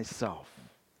stop myself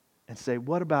and say,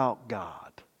 what about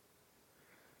God?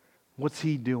 What's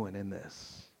He doing in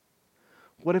this?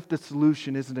 What if the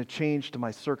solution isn't a change to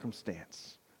my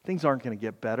circumstance? Things aren't going to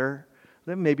get better.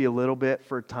 Then maybe a little bit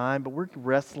for a time, but we're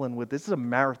wrestling with this. This is a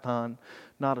marathon,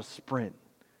 not a sprint.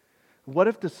 What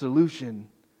if the solution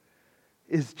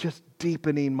is just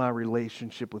deepening my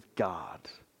relationship with God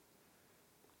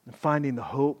and finding the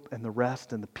hope and the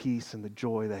rest and the peace and the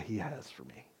joy that He has for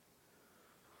me?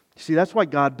 See, that's why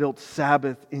God built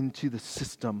Sabbath into the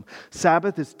system.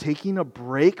 Sabbath is taking a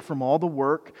break from all the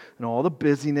work and all the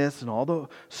busyness and all the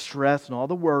stress and all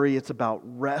the worry. It's about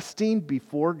resting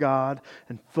before God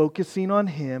and focusing on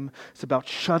Him. It's about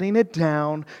shutting it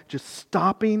down, just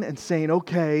stopping and saying,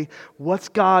 okay, what's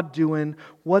God doing?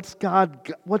 What does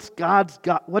God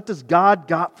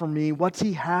got for me? What's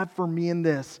He have for me in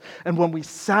this? And when we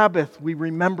Sabbath, we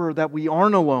remember that we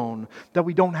aren't alone, that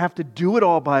we don't have to do it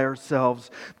all by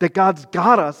ourselves, that God's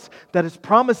got us, that His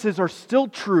promises are still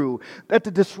true, that the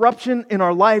disruption in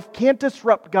our life can't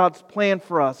disrupt God's plan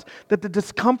for us, that the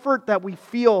discomfort that we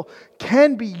feel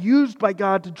can be used by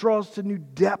God to draw us to new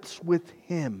depths with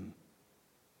Him.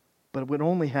 But it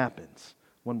only happens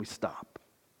when we stop.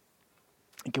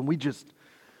 And can we just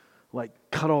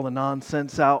cut all the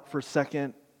nonsense out for a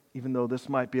second, even though this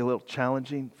might be a little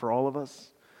challenging for all of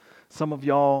us? Some of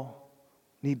y'all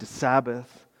need to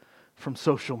Sabbath from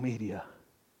social media.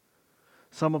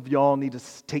 Some of y'all need to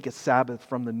take a Sabbath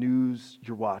from the news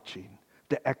you're watching,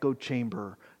 the echo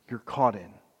chamber you're caught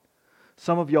in.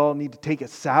 Some of y'all need to take a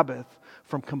Sabbath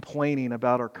from complaining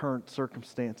about our current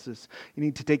circumstances. You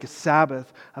need to take a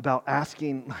Sabbath about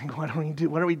asking, what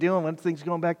are we doing? When things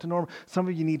going back to normal? Some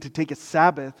of you need to take a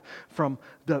Sabbath from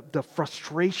the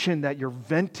frustration that you're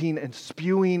venting and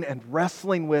spewing and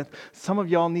wrestling with. Some of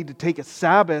y'all need to take a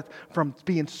Sabbath from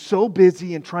being so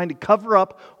busy and trying to cover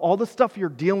up all the stuff you're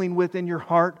dealing with in your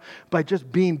heart by just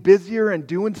being busier and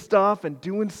doing stuff.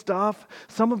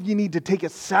 Some of you need to take a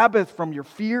Sabbath from your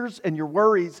fears and your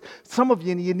worries. Some of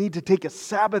you need to take a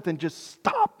Sabbath and just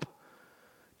stop.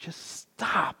 Just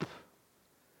stop.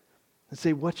 And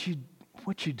say, what you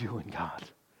doing, God?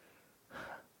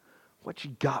 What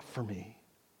you got for me?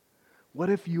 What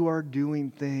if you are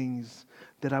doing things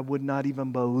that I would not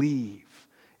even believe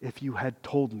if you had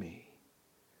told me?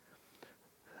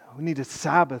 We need to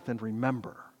Sabbath and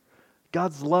remember.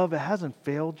 God's love, it hasn't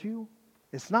failed you.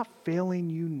 It's not failing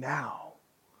you now.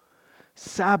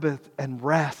 Sabbath and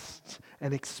rest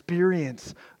and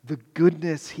experience the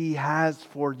goodness He has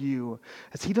for you,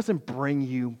 as He doesn't bring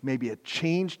you maybe a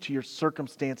change to your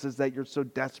circumstances that you're so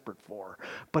desperate for,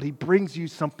 but He brings you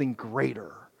something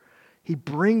greater. He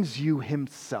brings you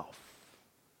Himself.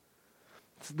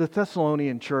 The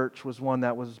Thessalonian church was one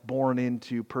that was born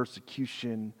into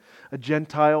persecution, a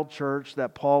Gentile church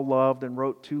that Paul loved and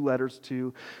wrote 2 letters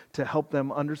to help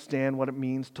them understand what it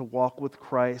means to walk with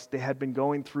Christ. They had been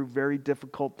going through very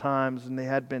difficult times, and they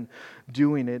had been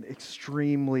doing it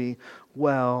extremely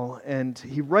well. And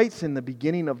he writes in the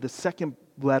beginning of the second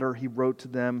letter he wrote to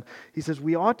them, he says,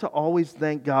 we ought to always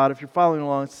thank God. If you're following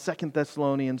along, 2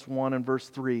 Thessalonians 1 and verse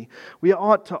 3. We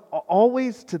ought to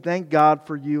always to thank God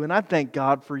for you, and I thank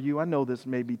God for you. I know this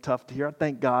may be tough to hear. I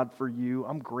thank God for you.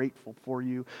 I'm grateful for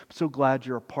you. I'm so glad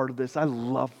you're a part of this. I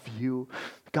love you.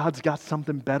 God's got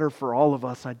something better for all of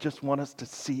us. I just want us to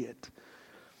see it.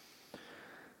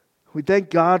 We thank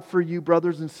God for you,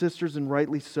 brothers and sisters, and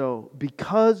rightly so,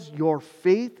 because your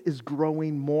faith is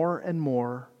growing more and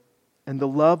more, and the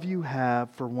love you have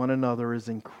for one another is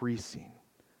increasing.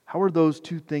 How are those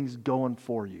 2 things going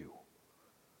for you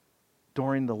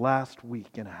during the last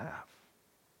week and a half?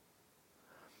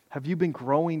 Have you been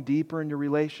growing deeper in your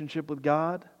relationship with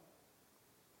God?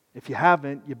 If you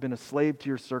haven't, you've been a slave to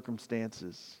your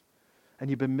circumstances, and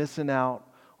you've been missing out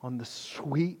on the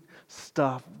sweet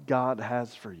stuff God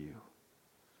has for you.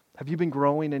 Have you been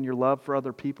growing in your love for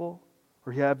other people?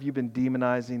 Or have you been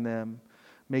demonizing them,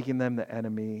 making them the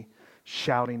enemy,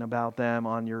 shouting about them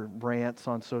on your rants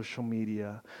on social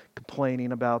media,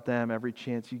 complaining about them every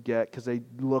chance you get because they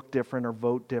look different or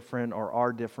vote different or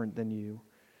are different than you.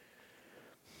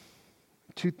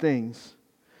 Two things.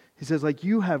 He says, like,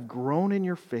 you have grown in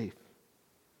your faith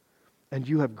and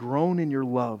you have grown in your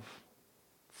love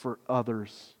for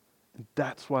others. And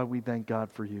that's why we thank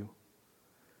God for you.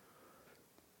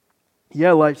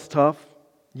 Yeah, life's tough.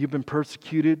 You've been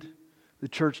persecuted. The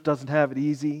church doesn't have it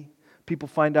easy. People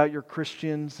find out you're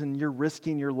Christians and you're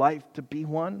risking your life to be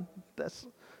one. That's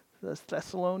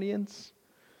Thessalonians.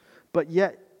 But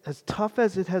yet, as tough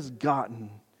as it has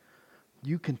gotten,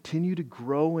 you continue to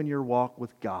grow in your walk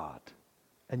with God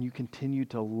and you continue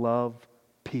to love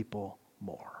people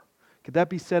more. Could that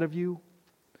be said of you?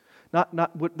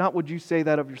 Not would you say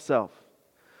that of yourself?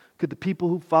 Could the people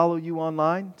who follow you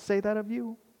online say that of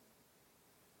you?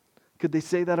 Could they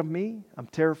say that of me? I'm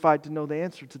terrified to know the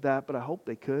answer to that, but I hope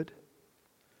they could.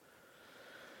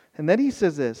 And then he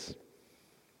says this,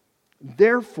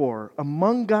 therefore,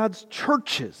 among God's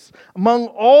churches, among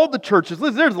all the churches,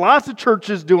 listen, there's lots of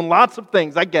churches doing lots of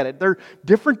things. I get it. They're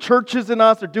different churches than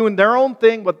us. They're doing their own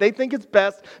thing, what they think is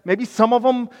best. Maybe some of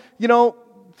them,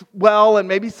 well, and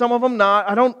maybe some of them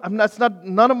not. That's not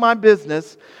none of my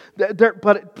business.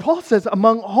 But Paul says,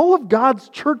 among all of God's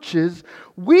churches,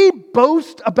 we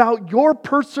boast about your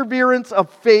perseverance of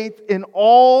faith in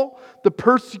all the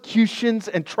persecutions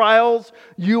and trials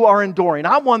you are enduring.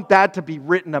 I want that to be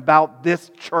written about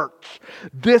this church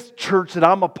that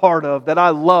I'm a part of, that I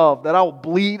love, that I'll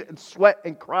bleed and sweat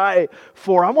and cry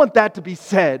for. I want that to be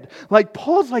said. Like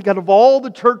Paul's like, out of all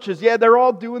the churches, yeah, they're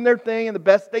all doing their thing and the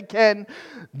best they can.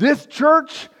 This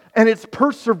church and its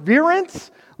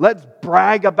perseverance, let's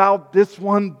brag about this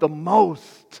one the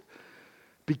most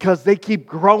because they keep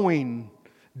growing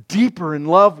deeper in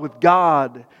love with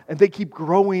God and they keep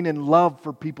growing in love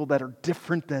for people that are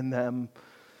different than them.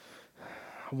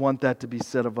 I want that to be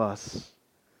said of us.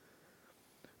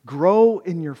 Grow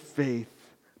in your faith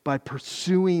by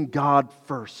pursuing God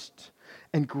first,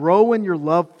 and grow in your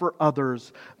love for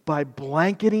others by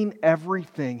blanketing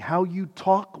everything, how you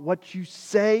talk, what you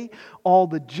say, all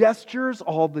the gestures,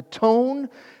 all the tone.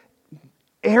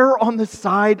 Err on the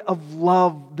side of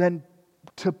love than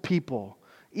to people,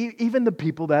 even the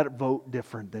people that vote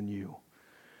different than you.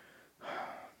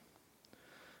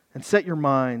 And set your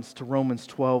minds to Romans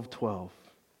 12:12.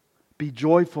 Be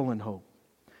joyful in hope,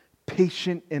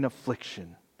 patient in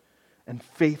affliction, and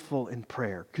faithful in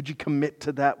prayer. Could you commit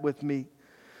to that with me?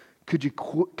 Could you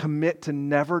commit to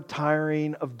never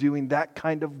tiring of doing that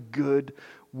kind of good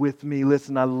with me?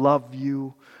 Listen, I love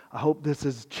you. I hope this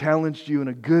has challenged you in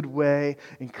a good way,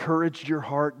 encouraged your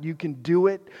heart. You can do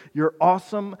it. You're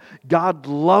awesome. God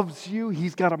loves you.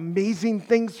 He's got amazing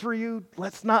things for you.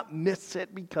 Let's not miss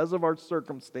it because of our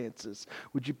circumstances.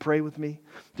 Would you pray with me?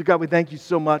 Dear God, we thank you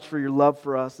so much for your love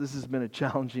for us. This has been a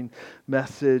challenging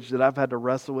message that I've had to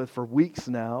wrestle with for weeks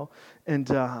now. And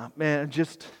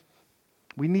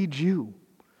we need you.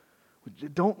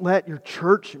 Don't let your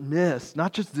church miss,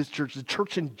 not just this church, the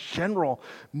church in general,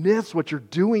 miss what you're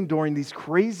doing during these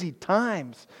crazy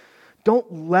times.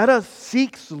 Don't let us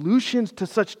seek solutions to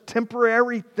such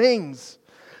temporary things.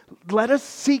 Let us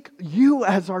seek you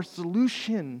as our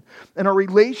solution and our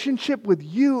relationship with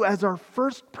you as our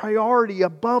first priority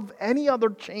above any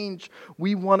other change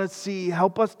we want to see.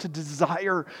 Help us to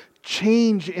desire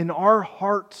change in our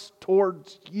hearts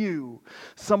towards you.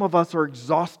 Some of us are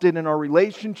exhausted in our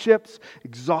relationships,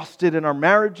 exhausted in our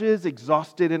marriages,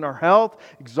 exhausted in our health,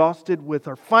 exhausted with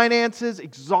our finances,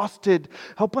 exhausted.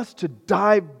 Help us to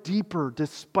dive deeper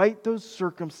despite those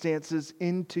circumstances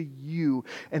into you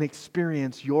and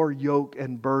experience your yoke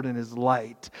and burden is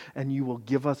light, and you will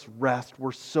give us rest.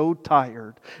 We're so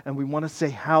tired and we want to say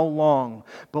how long,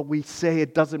 but we say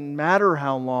it doesn't matter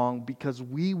how long because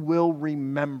we will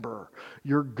remember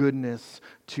your goodness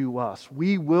to us.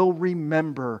 We will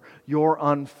remember your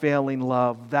unfailing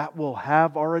love. That will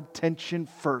have our attention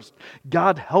first.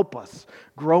 God, help us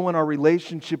grow in our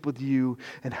relationship with you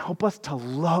and help us to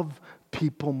love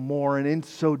people more, and in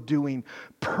so doing,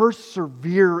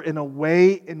 persevere in a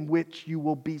way in which you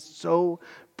will be so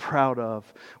proud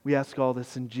of. We ask all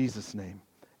this in Jesus' name.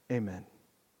 Amen.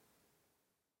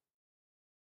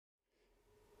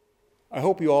 I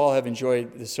hope you all have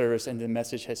enjoyed the service and the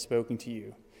message has spoken to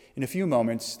you. In a few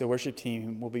moments, the worship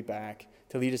team will be back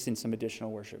to lead us in some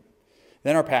additional worship.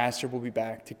 Then our pastor will be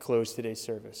back to close today's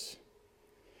service.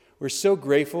 We're so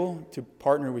grateful to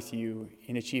partner with you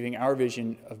in achieving our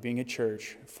vision of being a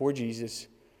church for Jesus,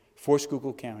 for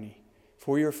Schuylkill County,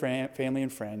 for your family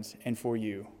and friends, and for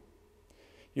you.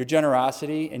 Your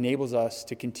generosity enables us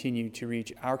to continue to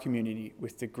reach our community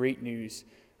with the great news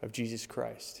of Jesus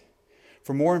Christ.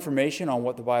 For more information on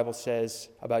what the Bible says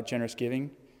about generous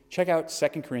giving, check out 2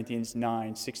 Corinthians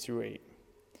 9, 6-8.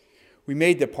 We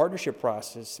made the partnership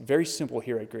process very simple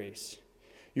here at Grace.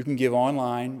 You can give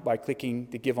online by clicking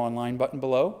the Give Online button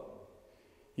below.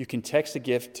 You can text a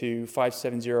gift to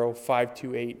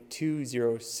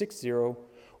 570-528-2060,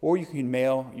 or you can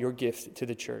mail your gift to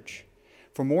the church.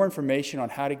 For more information on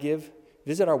how to give,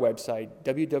 visit our website,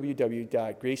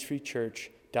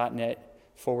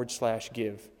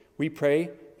 www.gracefreechurch.net/give. We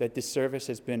pray that this service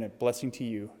has been a blessing to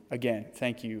you. Again,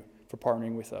 thank you for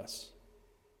partnering with us.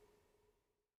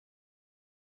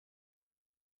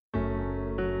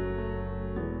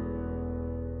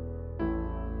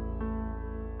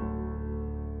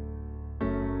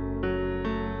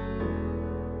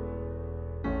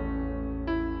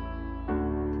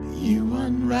 You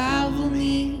unravel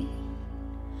me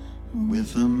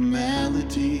with a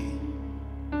melody.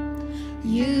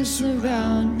 You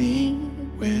surround me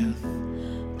with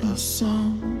a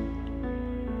song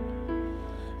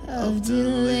of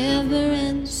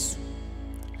deliverance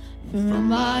from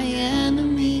my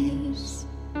enemies,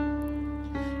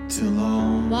 till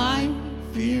all my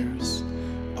fears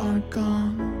are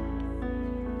gone.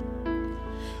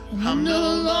 I'm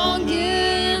no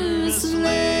longer a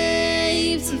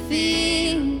slave to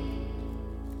fear.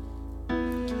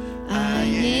 I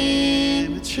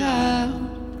am a child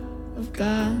of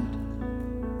God.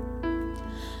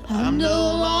 I'm no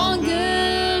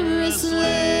longer a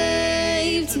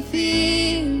slave to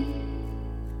fear.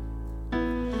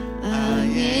 I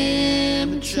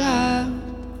am a child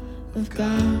of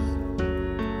God.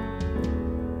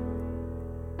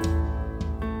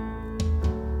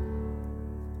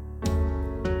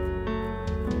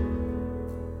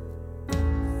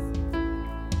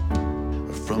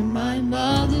 From my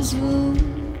mother's womb,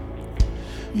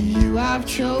 you have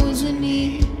chosen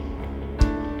me.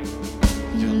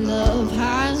 Your love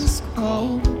has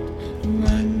called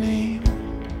my name.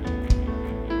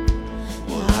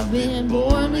 Well, I've been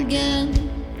born again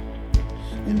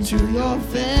into your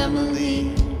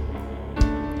family.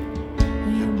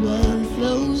 Your blood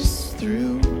flows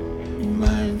through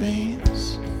my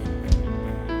veins.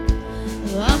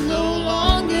 Well, I'm no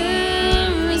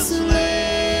longer a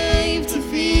slave to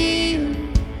fear.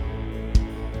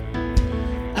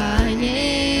 I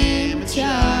am a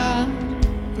child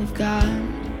of God.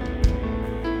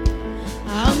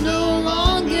 I'm no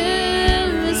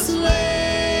longer a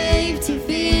slave to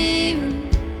fear.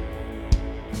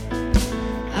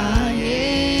 I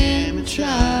am a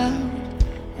child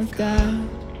of God.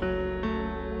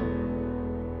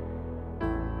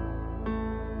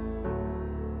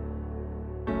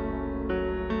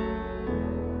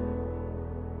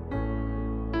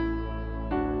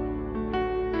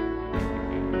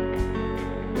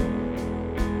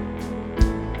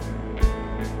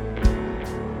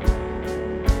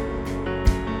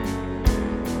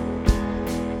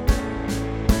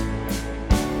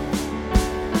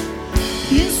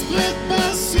 You split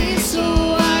the sea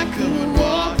so I could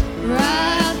walk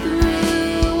right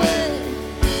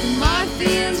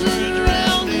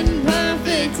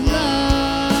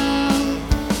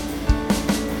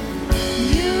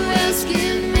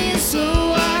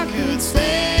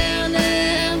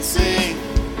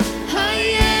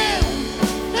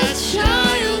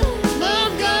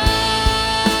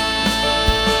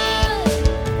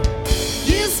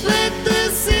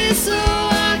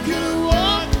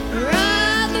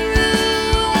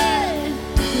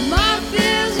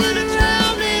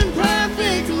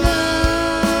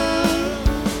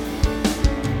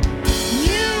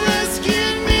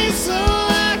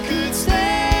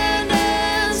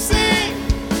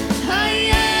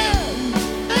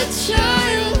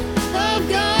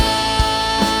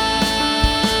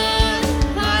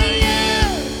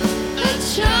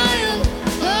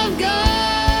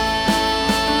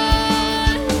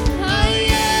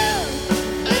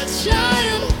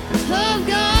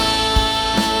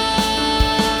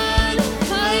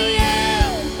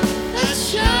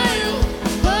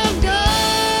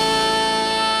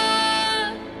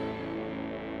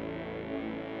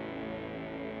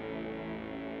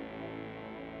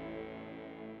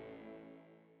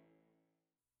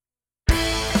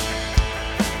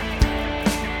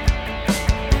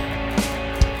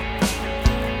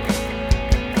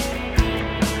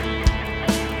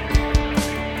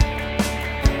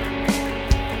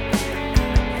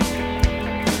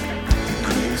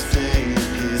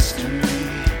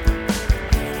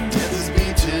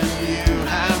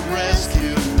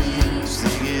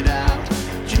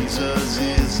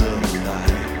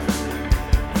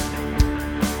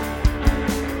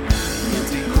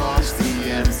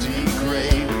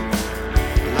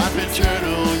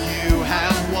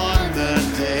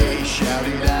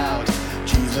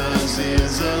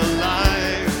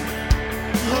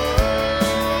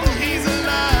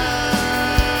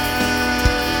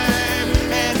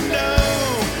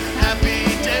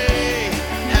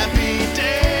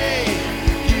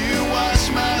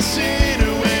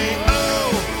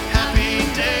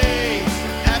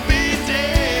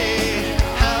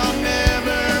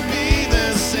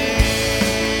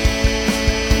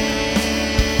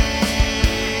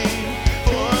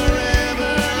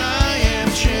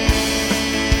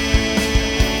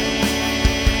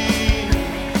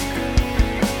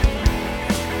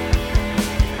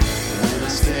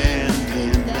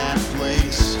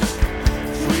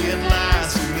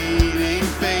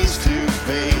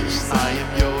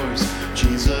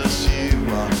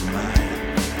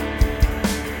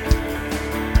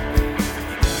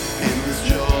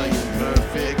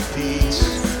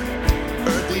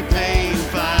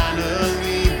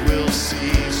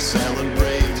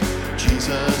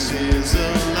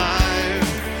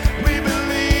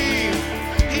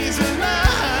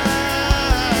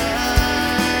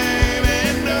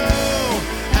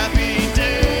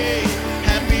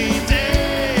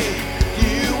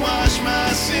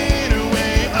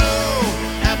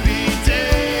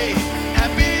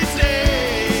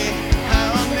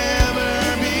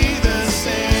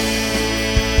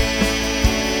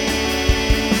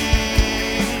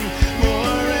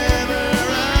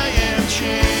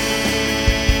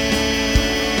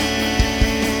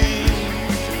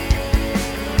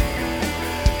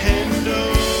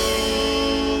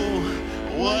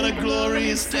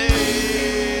glorious day.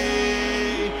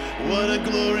 What a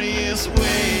glorious way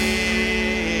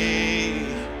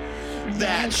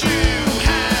that you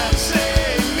have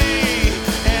saved me.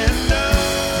 And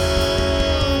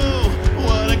oh,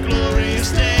 what a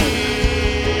glorious day.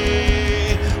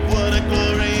 What a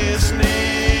glorious name.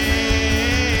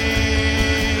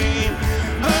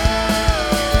 Oh,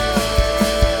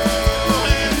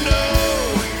 and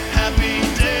oh, happy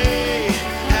day,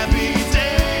 happy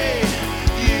day.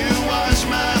 You wash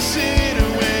my sin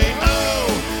away. Oh,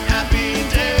 happy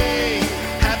day,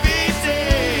 happy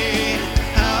day.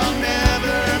 I'll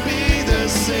never be the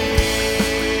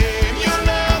same. Your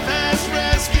love has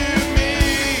rescued me.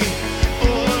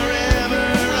 Forever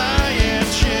I am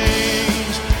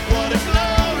changed. What a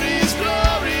glorious,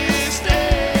 glorious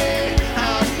day.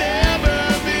 I'll never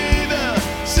be the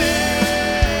same.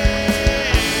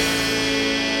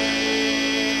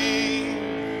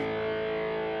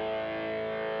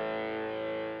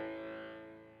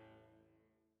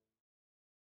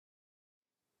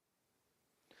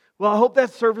 Well, I hope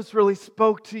that service really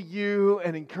spoke to you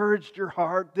and encouraged your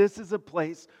heart. This is a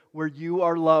place where you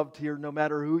are loved here, no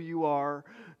matter who you are,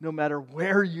 no matter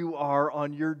where you are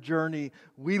on your journey.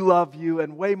 We love you,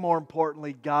 and way more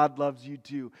importantly, God loves you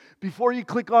too. Before you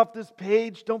click off this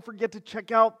page, don't forget to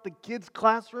check out the kids'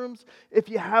 classrooms. If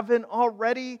you haven't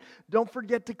already, don't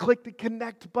forget to click the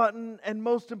connect button, and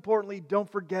most importantly, don't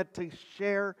forget to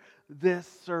share this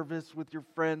service with your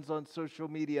friends on social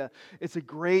media. It's a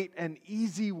great and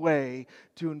easy way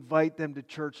to invite them to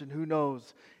church, and who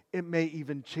knows, it may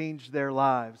even change their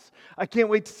lives. I can't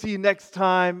wait to see you next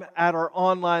time at our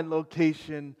online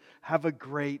location. Have a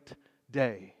great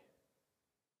day.